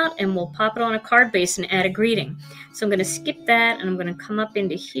cut it out and we'll pop it on a card base and add a greeting. So I'm going to skip that and I'm going to come up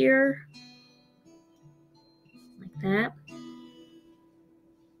into here like that.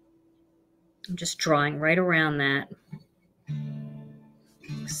 I'm just drawing right around that.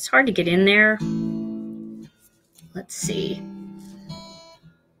 It's hard to get in there. Let's see.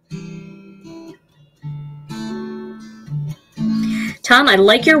 Tom, I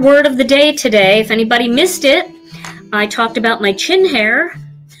like your word of the day today. If anybody missed it, I talked about my chin hair.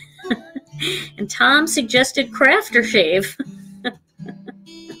 And Tom suggested crafter shave.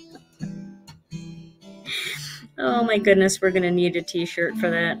 Oh my goodness, we're going to need a t-shirt for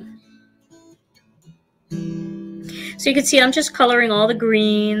that. So you can see I'm just coloring all the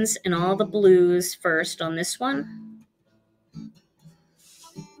greens and all the blues first on this one.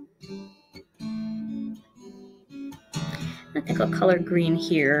 I think I'll color green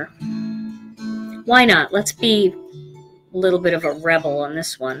here. Why not? Let's be a little bit of a rebel on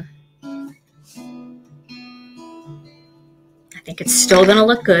this one. I think it's still going to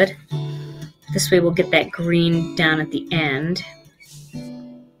look good. This way we'll get that green down at the end.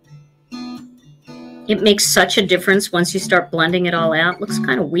 It makes such a difference once you start blending it all out. It looks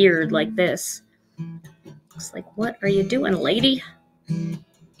kind of weird like this. Looks like, what are you doing, lady? All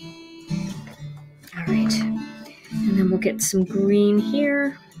right. And then we'll get some green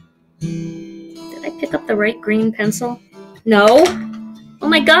here. Did I pick up the right green pencil? No. Oh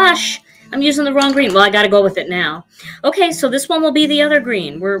my gosh. I'm using the wrong green. Well, I got to go with it now. Okay, so this one will be the other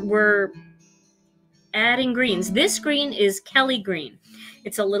green. We're adding greens. This green is Kelly green.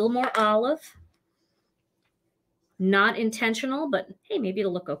 It's a little more olive. Not intentional, but hey, maybe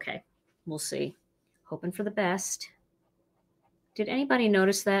it'll look okay. We'll see. Hoping for the best. Did anybody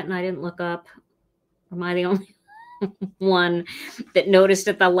notice that and I didn't look up? Or am I the only one that noticed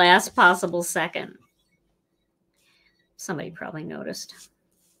at the last possible second? Somebody probably noticed.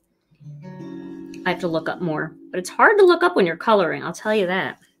 I have to look up more, but it's hard to look up when you're coloring, I'll tell you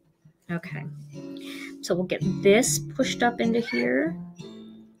that. Okay, so we'll get this pushed up into here.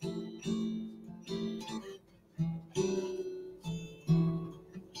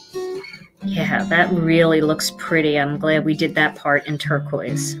 Yeah, that really looks pretty. I'm glad we did that part in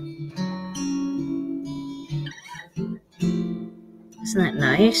turquoise. Isn't that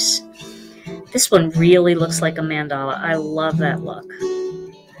nice? This one really looks like a mandala. I love that look.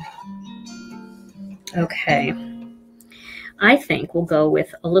 Okay. I think we'll go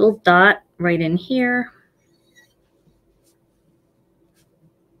with a little dot right in here.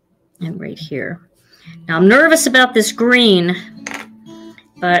 And right here. Now I'm nervous about this green,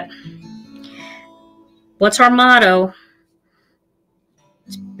 but what's our motto?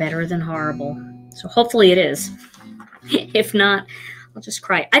 It's better than horrible. So hopefully it is. If not, I'll just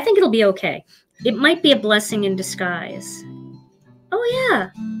cry. I think it'll be okay. It might be a blessing in disguise. Oh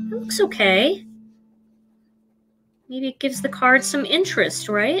yeah, it looks okay. Maybe it gives the card some interest,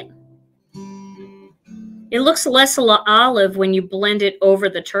 right? It looks less olive when you blend it over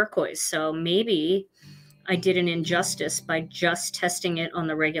the turquoise, so maybe I did an injustice by just testing it on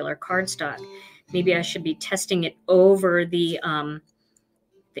the regular cardstock. Maybe I should be testing it over the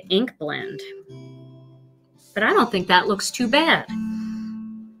ink blend. But I don't think that looks too bad.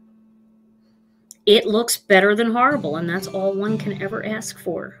 It looks better than horrible, and that's all one can ever ask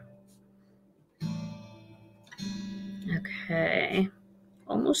for. Okay,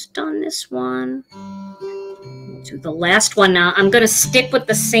 almost done this one. We'll do the last one now. I'm going to stick with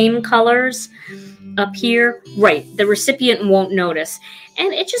the same colors up here. Right, the recipient won't notice.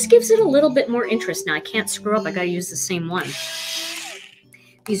 And it just gives it a little bit more interest. Now, I can't screw up. I got to use the same one.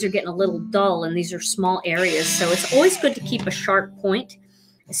 These are getting a little dull, and these are small areas, so it's always good to keep a sharp point,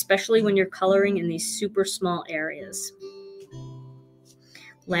 especially when you're coloring in these super small areas.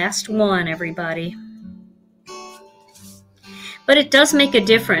 Last one, everybody. But it does make a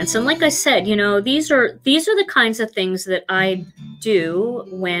difference, and like I said, you know, these are the kinds of things that I do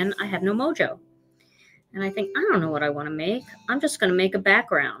when I have no mojo. And I think, I don't know what I want to make. I'm just going to make a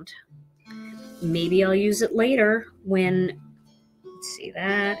background. Maybe I'll use it later when... Let's see,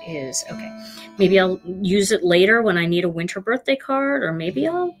 that is, okay. Maybe I'll use it later when I need a winter birthday card, or maybe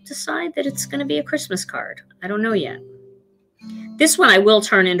I'll decide that it's going to be a Christmas card. I don't know yet. This one I will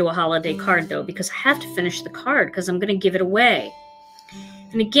turn into a holiday card, though, because I have to finish the card because I'm going to give it away.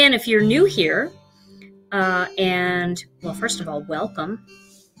 And again, if you're new here, and, well, first of all, welcome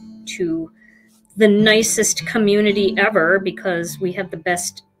to the nicest community ever because we have the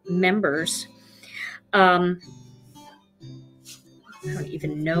best members. I don't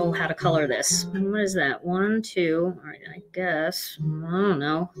even know how to color this. What is that? 1, 2. All right, I guess. I don't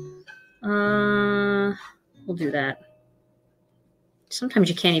know. We'll do that. Sometimes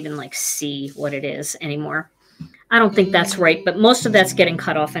you can't even like see what it is anymore. I don't think that's right, but most of that's getting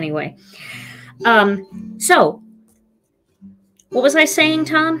cut off anyway. So, what was I saying,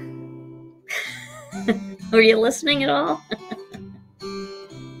 Tom? Were you listening at all? I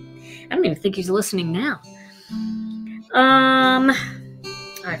don't even think he's listening now.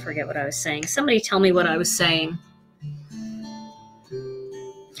 I forget what I was saying. Somebody tell me what I was saying.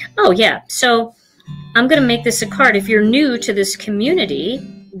 Oh, yeah. So I'm going to make this a card. If you're new to this community,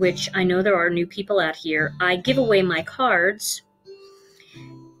 which I know there are new people out here, I give away my cards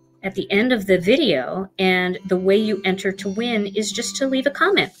at the end of the video, and the way you enter to win is just to leave a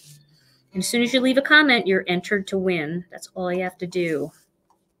comment. And as soon as you leave a comment, you're entered to win. That's all you have to do.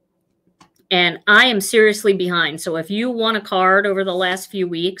 And I am seriously behind. So if you want a card over the last few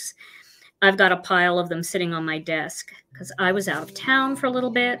weeks, I've got a pile of them sitting on my desk because I was out of town for a little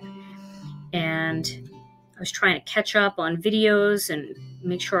bit and I was trying to catch up on videos and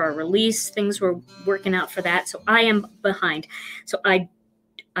make sure our release things were working out for that. So I am behind. So I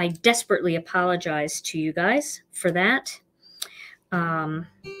desperately apologize to you guys for that. I'm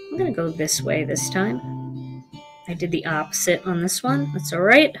going to go this way this time. I did the opposite on this one. That's all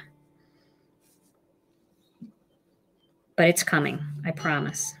right. But it's coming. I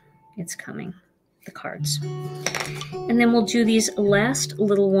promise. It's coming. The cards. And then we'll do these last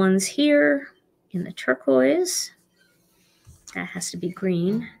little ones here in the turquoise. That has to be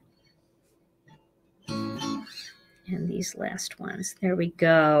green. And these last ones. There we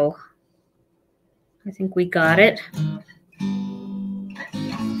go. I think we got it.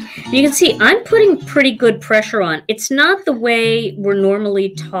 You can see I'm putting pretty good pressure on. It's not the way we're normally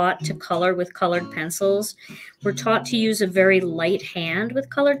taught to color with colored pencils. We're taught to use a very light hand with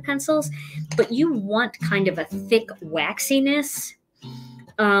colored pencils, but you want kind of a thick waxiness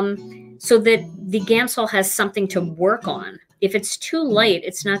so that the Gamsol has something to work on. If it's too light,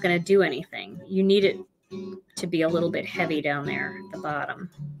 it's not going to do anything. You need it to be a little bit heavy down there at the bottom.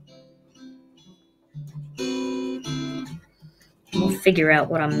 We'll figure out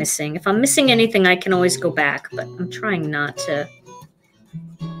what I'm missing. If I'm missing anything, I can always go back, but I'm trying not to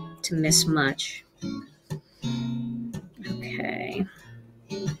miss much. Okay.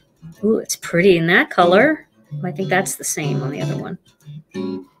 Ooh, it's pretty in that color. I think that's the same on the other one.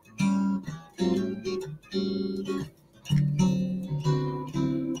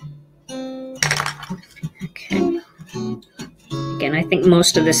 Okay. Again, I think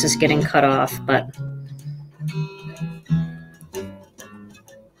most of this is getting cut off, but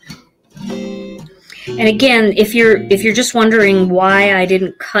and again, if you're just wondering why I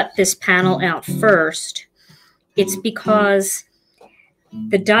didn't cut this panel out first, it's because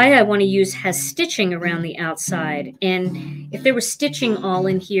the die I want to use has stitching around the outside. And if there was stitching all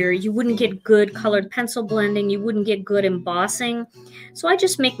in here, you wouldn't get good colored pencil blending. You wouldn't get good embossing. So I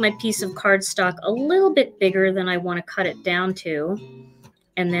just make my piece of cardstock a little bit bigger than I want to cut it down to.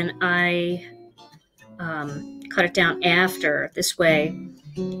 And then I cut it down after. This way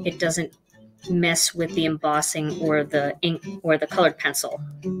it doesn't mess with the embossing or the ink or the colored pencil.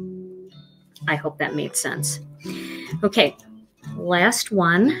 I hope that made sense. Okay, last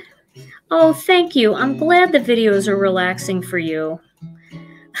one. Oh, thank you. I'm glad the videos are relaxing for you.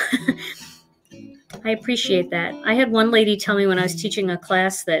 I appreciate that. I had one lady tell me when I was teaching a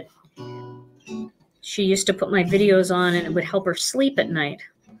class that she used to put my videos on and it would help her sleep at night.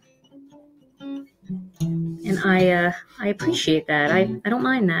 And I appreciate that. I don't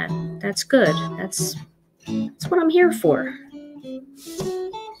mind that. That's good. That's what I'm here for.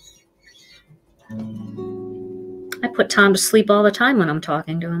 I put Tom to sleep all the time when I'm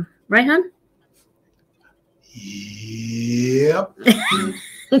talking to him. Right, hon? Yep.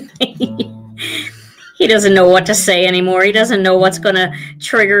 He doesn't know what to say anymore. He doesn't know what's going to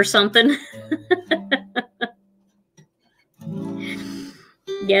trigger something.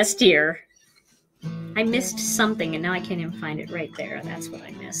 Yes, dear. I missed something, and now I can't even find it right there. That's what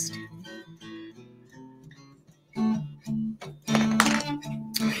I missed.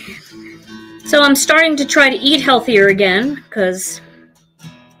 So I'm starting to try to eat healthier again because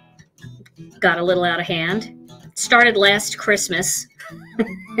got a little out of hand. It started last Christmas,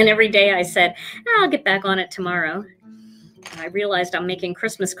 and every day I said, I'll get back on it tomorrow. And I realized I'm making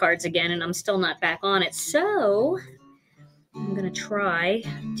Christmas cards again, and I'm still not back on it. So I'm going to try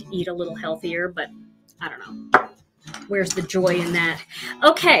to eat a little healthier, but I don't know. Where's the joy in that?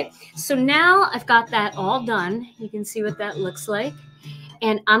 Okay, so now I've got that all done. You can see what that looks like.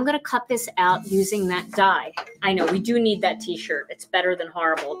 And I'm going to cut this out using that die. I know, we do need that t-shirt. It's better than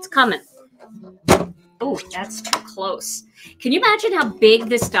horrible. It's coming. Oh, that's too close. Can you imagine how big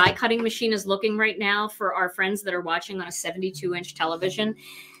this die cutting machine is looking right now for our friends that are watching on a 72-inch television?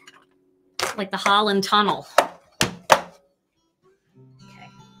 It's like the Holland Tunnel. Okay,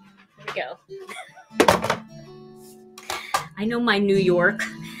 here we go. I know my New York.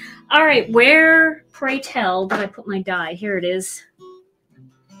 All right, where, pray tell, did I put my die? Here it is.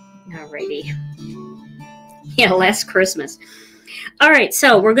 Alrighty. Yeah, last Christmas. All right,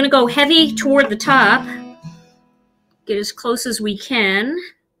 so we're going to go heavy toward the top. Get as close as we can.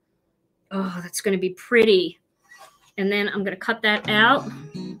 Oh, that's going to be pretty. And then I'm going to cut that out.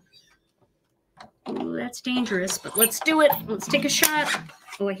 Ooh, that's dangerous, but let's do it. Let's take a shot.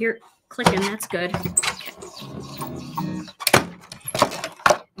 Oh, I hear it clicking. That's good.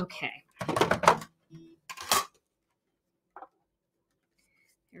 Okay.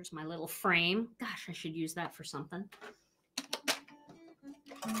 Here's my little frame. Gosh, I should use that for something.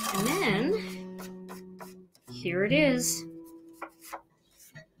 And then here it is.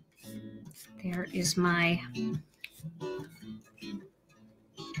 There is my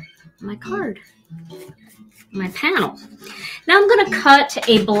card, my panel. Now I'm going to cut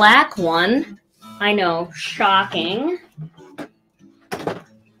a black one. I know, shocking.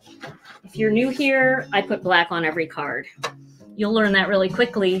 If you're new here, I put black on every card. You'll learn that really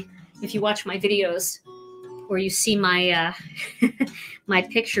quickly if you watch my videos or you see my my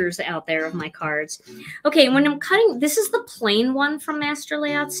pictures out there of my cards. Okay, when I'm cutting, this is the plain one from Master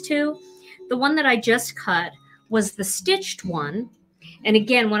Layouts 2. The one that I just cut was the stitched one. And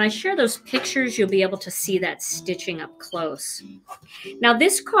again, when I share those pictures, you'll be able to see that stitching up close. Now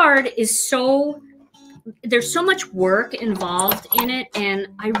this card is there's so much work involved in it, and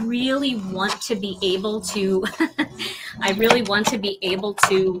I really want to be able to,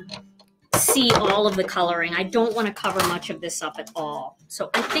 see all of the coloring. I don't want to cover much of this up at all. So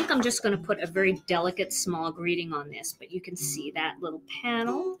I think I'm just going to put a very delicate small greeting on this, but you can see that little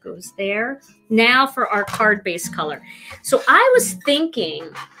panel goes there. Now for our card base color. So I was thinking,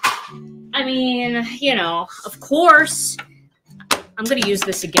 I mean, you know, of course, I'm going to use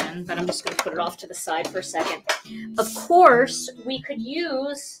this again, but I'm just going to put it off to the side for a second. Of course, we could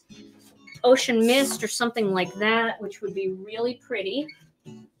use Ocean Mist or something like that, which would be really pretty.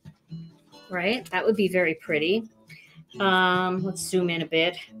 Right? That would be very pretty. Let's zoom in a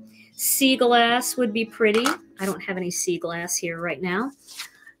bit. Sea glass would be pretty. I don't have any sea glass here right now.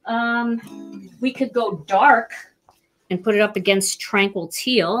 We could go dark and put it up against Tranquil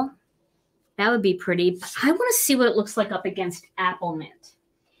Teal. That would be pretty. But I want to see what it looks like up against Applemint.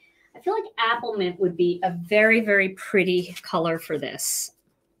 I feel like Applemint would be a very, very pretty color for this.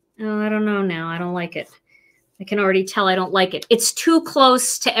 Oh, I don't know now. I don't like it. I can already tell I don't like it. It's too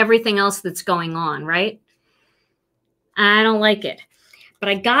close to everything else that's going on, right? I don't like it. But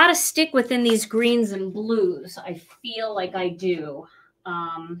I got to stick within these greens and blues. I feel like I do.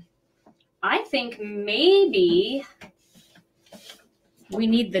 I think maybe we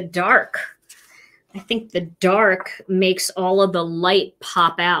need the dark. I think the dark makes all of the light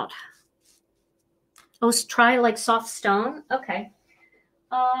pop out. Oh, try like soft stone? Okay.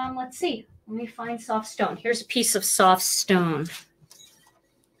 Let's see. Let me find soft stone. Here's a piece of soft stone.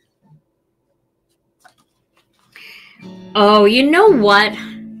 Oh, you know what?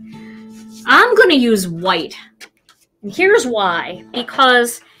 I'm going to use white. And here's why.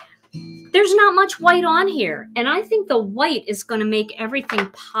 Because there's not much white on here. And I think the white is going to make everything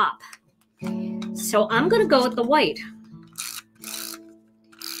pop. So I'm going to go with the white.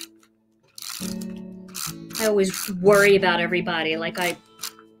 I always worry about everybody. Like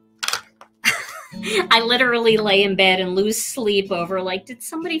I literally lay in bed and lose sleep over, like, did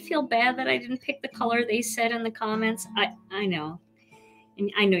somebody feel bad that I didn't pick the color they said in the comments? I know.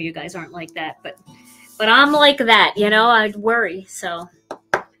 And I know you guys aren't like that, but I'm like that, you know, I'd worry. So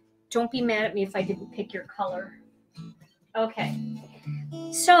don't be mad at me if I didn't pick your color. Okay.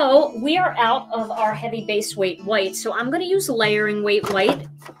 So we are out of our heavy base weight white. So I'm going to use layering weight white,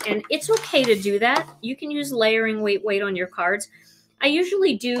 and it's okay to do that. You can use layering weight white on your cards. I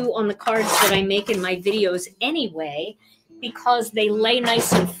usually do on the cards that I make in my videos anyway, because they lay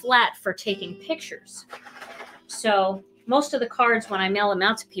nice and flat for taking pictures. So most of the cards, when I mail them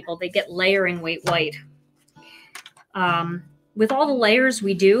out to people, they get layering weight white. With all the layers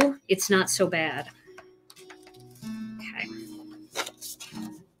we do, it's not so bad. Okay.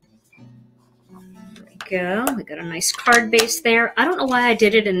 There we go. We got a nice card base there. I don't know why I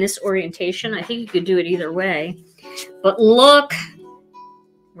did it in this orientation. I think you could do it either way. But look.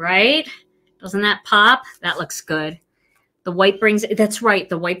 Right? Doesn't that pop? That looks good. The white brings, that's right,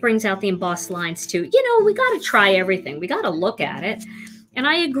 the white brings out the embossed lines too. You know, we got to try everything. We got to look at it. And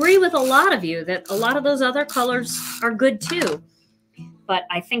I agree with a lot of you that a lot of those other colors are good too. But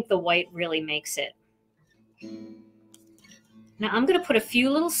I think the white really makes it. Now I'm going to put a few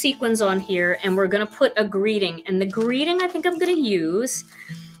little sequins on here, and we're going to put a greeting. And the greeting I think I'm going to use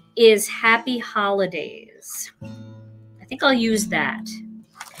is Happy Holidays. I think I'll use that.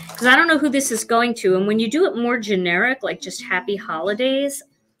 Because I don't know who this is going to. And when you do it more generic, like just Happy Holidays,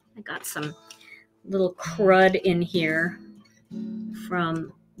 I got some little crud in here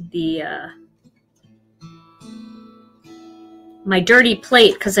from the my dirty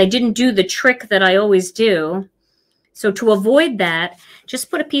plate, because I didn't do the trick that I always do. So to avoid that,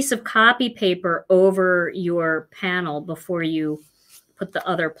 just put a piece of copy paper over your panel before you put the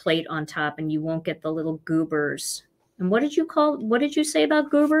other plate on top, and you won't get the little goobers. And what did you say about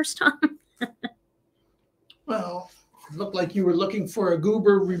goobers, Tom? Well, It looked like you were looking for a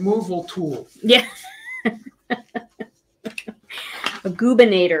goober removal tool. Yeah. A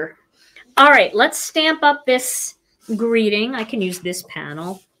goobinator. All right, let's stamp up this greeting. I can use this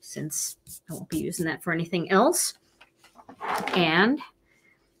panel since I won't be using that for anything else. And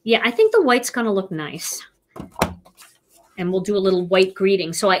yeah, I think the white's going to look nice. And we'll do a little white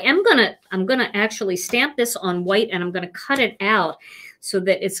greeting. So I'm gonna actually stamp this on white, and I'm gonna cut it out so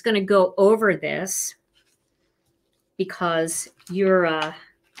that it's gonna go over this, because I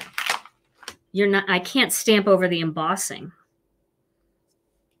can't stamp over the embossing.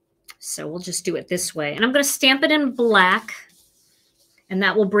 So we'll just do it this way. And I'm gonna stamp it in black, and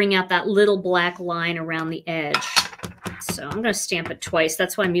that will bring out that little black line around the edge. So I'm gonna stamp it twice.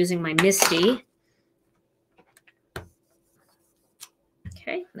 That's why I'm using my Misty.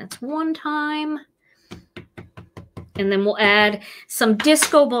 Okay, that's one time. And then we'll add some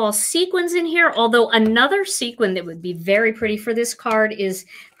disco ball sequins in here. Although another sequin that would be very pretty for this card is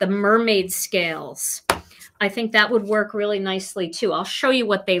the mermaid scales. I think that would work really nicely too. I'll show you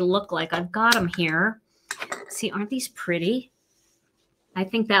what they look like. I've got them here. See, aren't these pretty? I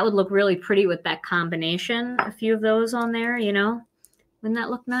think that would look really pretty with that combination. A few of those on there, you know? Wouldn't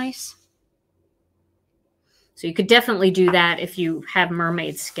that look nice? So you could definitely do that if you have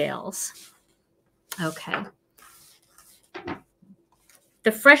mermaid scales. Okay.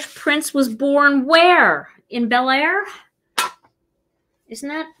 The Fresh Prince was born where? In Bel Air? Isn't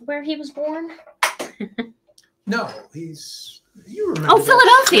that where he was born? No, you remember. Oh,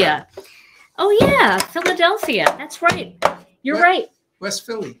 Philadelphia. Oh, yeah, Philadelphia. That's right. You're right. West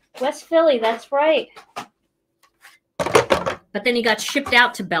Philly. West Philly, that's right. But then he got shipped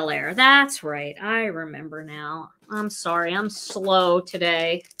out to Bel Air. That's right. I remember now. I'm sorry. I'm slow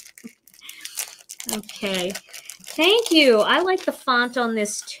today. Okay. Thank you. I like the font on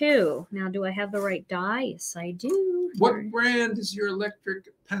this too. Now, do I have the right die? Yes, I do. What brand is your electric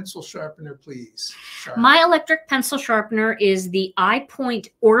pencil sharpener, please? My electric pencil sharpener is the iPoint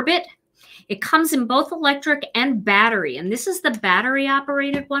Orbit. It comes in both electric and battery, and this is the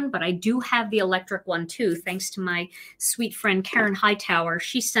battery-operated one, but I do have the electric one too, thanks to my sweet friend Karen Hightower.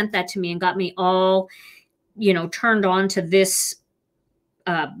 She sent that to me and got me all, you know, turned on to this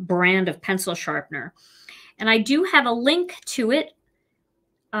brand of pencil sharpener. And I do have a link to it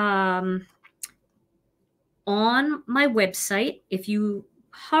on my website. If you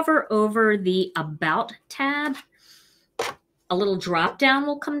hover over the About tab, a little drop down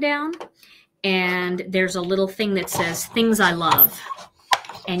will come down, and there's a little thing that says Things I Love.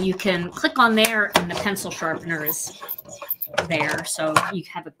 And you can click on there, and the pencil sharpener is there. So you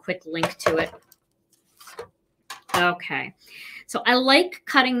have a quick link to it. Okay. So I like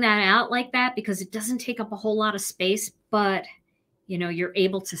cutting that out like that because it doesn't take up a whole lot of space, but you know, you're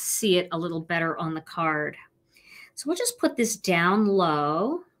able to see it a little better on the card. So we'll just put this down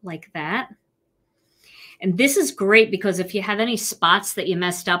low like that. And this is great because if you have any spots that you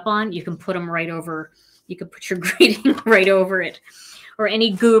messed up on, you can put them right over. You could put your greeting right over it. Or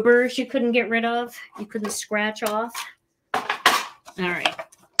any goobers you couldn't get rid of, you couldn't scratch off. All right.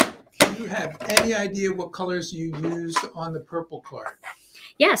 Do you have any idea what colors you used on the purple card?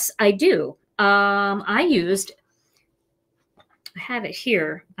 Yes, I do. I have it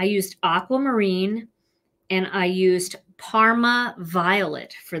here. I used Aquamarine and I used Parma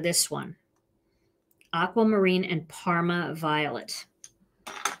Violet for this one. Aquamarine and Parma Violet.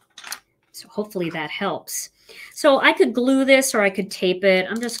 So hopefully that helps. So I could glue this or I could tape it.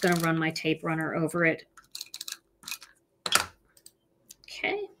 I'm just going to run my tape runner over it.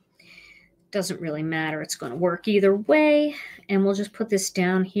 Okay. Doesn't really matter. It's going to work either way. And we'll just put this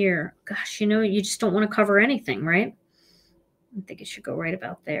down here. Gosh, you know, you just don't want to cover anything, right? I think it should go right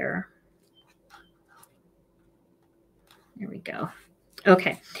about there. There we go.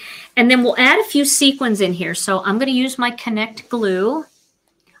 Okay. And then we'll add a few sequins in here. So I'm going to use my Connect glue.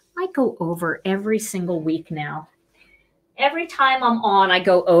 I go over every single week now. Every time I'm on, I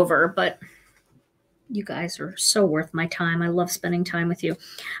go over, but you guys are so worth my time. I love spending time with you. All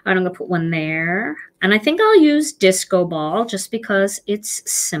right, I'm going to put one there. And I think I'll use Disco Ball just because it's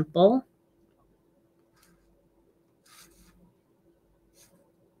simple.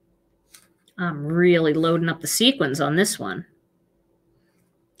 I'm really loading up the sequins on this one.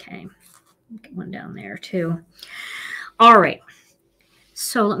 Okay, get one down there too. All right,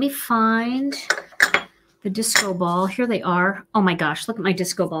 so let me find the disco ball. Here they are. Oh my gosh, look at my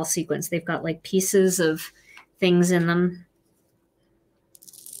disco ball sequins. They've got like pieces of things in them.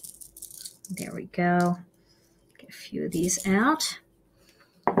 There we go. Get a few of these out.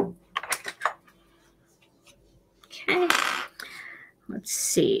 Okay, let's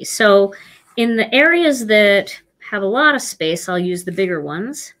see. So in the areas that have a lot of space, I'll use the bigger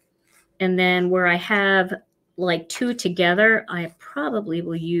ones. And then where I have like two together, I probably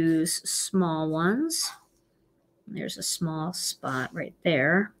will use small ones. There's a small spot right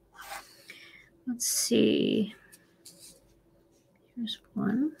there. Let's see. Here's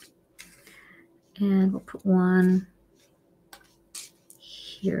one. And we'll put one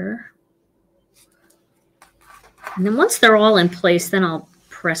here. And then once they're all in place, then I'll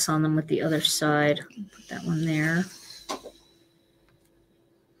press on them with the other side. Put that one there.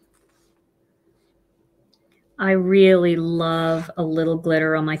 I really love a little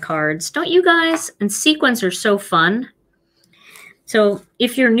glitter on my cards. Don't you guys? And sequins are so fun. So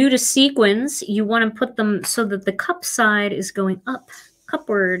if you're new to sequins, you want to put them so that the cup side is going up,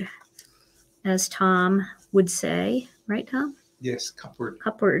 cupward, as Tom would say. Right, Tom? Yes, cupward.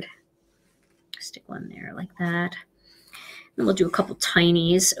 Cupward. Stick one there like that. Then we'll do a couple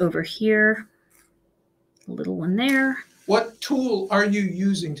tinies over here. A little one there. What tool are you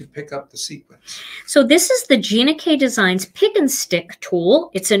using to pick up the sequins? So this is the Gina K Designs Pick and Stick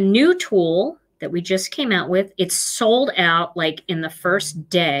tool. It's a new tool that we just came out with. It's sold out like in the first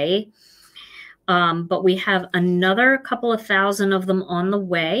day, but we have another couple of thousand of them on the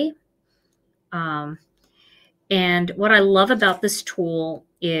way. And what I love about this tool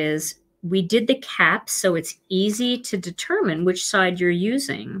is we did the caps, so it's easy to determine which side you're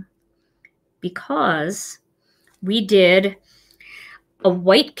using, because we did a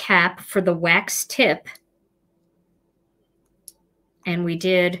white cap for the wax tip, and we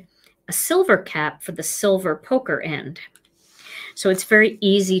did a silver cap for the silver poker end. So it's very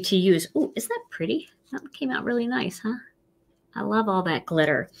easy to use. Oh, isn't that pretty? That came out really nice, huh? I love all that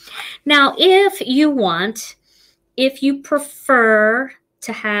glitter. Now, if you prefer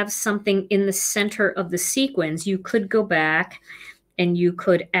to have something in the center of the sequins, you could go back and you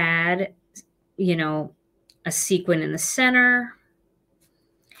could add, you know, a sequin in the center.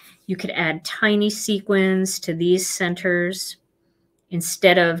 You could add tiny sequins to these centers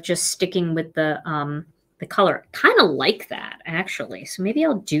instead of just sticking with the color. Kind of like that, actually. So maybe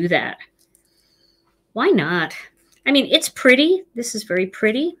I'll do that. Why not? I mean, it's pretty. This is very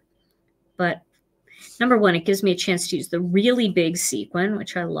pretty. But number one, it gives me a chance to use the really big sequin,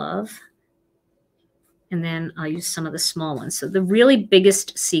 which I love. And then I'll use some of the small ones. So the really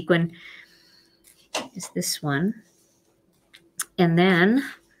biggest sequin is this one. And then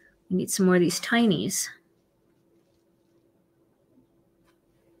we need some more of these tinies.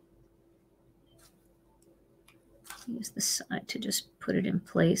 Use the side to just put it in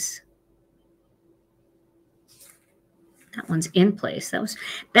place. That one's in place.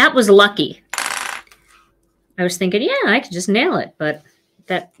 That was lucky. I was thinking, yeah, I could just nail it, but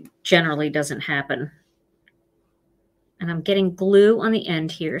that generally doesn't happen. And I'm getting glue on the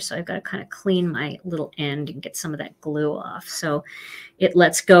end here, so I've got to kind of clean my little end and get some of that glue off so it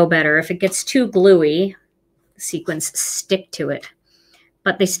lets go better. If it gets too gluey, the sequins stick to it,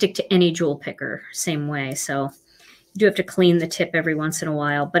 but they stick to any jewel picker same way. So you do have to clean the tip every once in a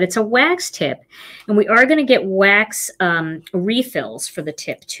while, but it's a wax tip, and we are going to get wax refills for the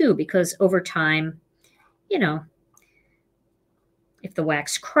tip too, because over time, you know, if the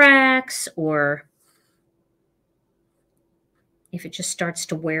wax cracks or if it just starts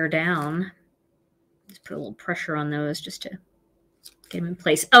to wear down, just put a little pressure on those just to get them in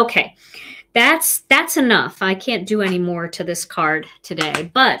place. Okay, that's enough. I can't do any more to this card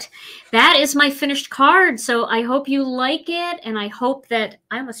today, but that is my finished card. So I hope you like it, and I hope that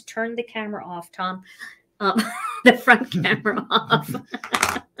I almost turned the camera off, Tom. The front camera off.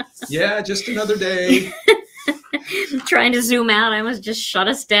 Yeah, just another day. Trying to zoom out, I almost just shut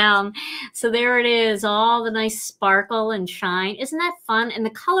us down. So there it is, all the nice sparkle and shine. Isn't that fun? And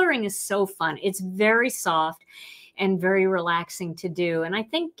the coloring is so fun. It's very soft and very relaxing to do. And I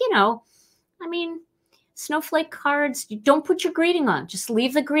think, you know, I mean, snowflake cards, you don't put your greeting on. Just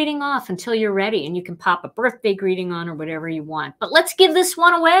leave the greeting off until you're ready, and you can pop a birthday greeting on or whatever you want. But let's give this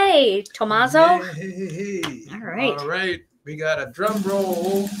one away, Tommaso. Hey. All right. All right. We got a drum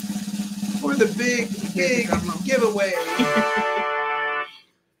roll for the big giveaway.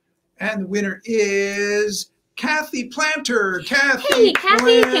 And the winner is Kathy Planter. Hey,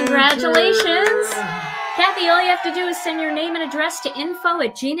 Kathy, congratulations. Kathy, all you have to do is send your name and address to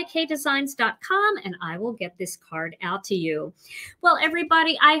info@ginakdesigns.com, and I will get this card out to you. Well,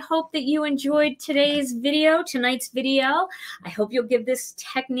 everybody, I hope that you enjoyed tonight's video. I hope you'll give this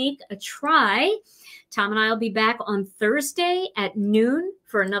technique a try. Tom and I will be back on Thursday at noon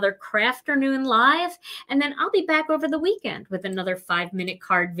for another Crafternoon Live, and then I'll be back over the weekend with another 5-minute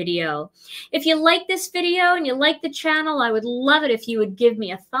card video. If you like this video and you like the channel, I would love it if you would give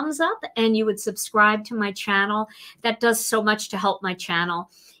me a thumbs up and you would subscribe to my channel. That does so much to help my channel.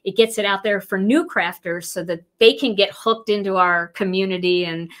 It gets it out there for new crafters so that they can get hooked into our community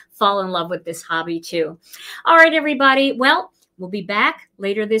and fall in love with this hobby too. All right, everybody. Well, we'll be back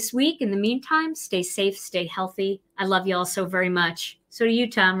later this week. In the meantime, stay safe, stay healthy. I love you all so very much. So do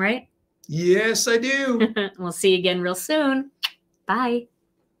you, Tom, right? Yes, I do. We'll see you again real soon. Bye.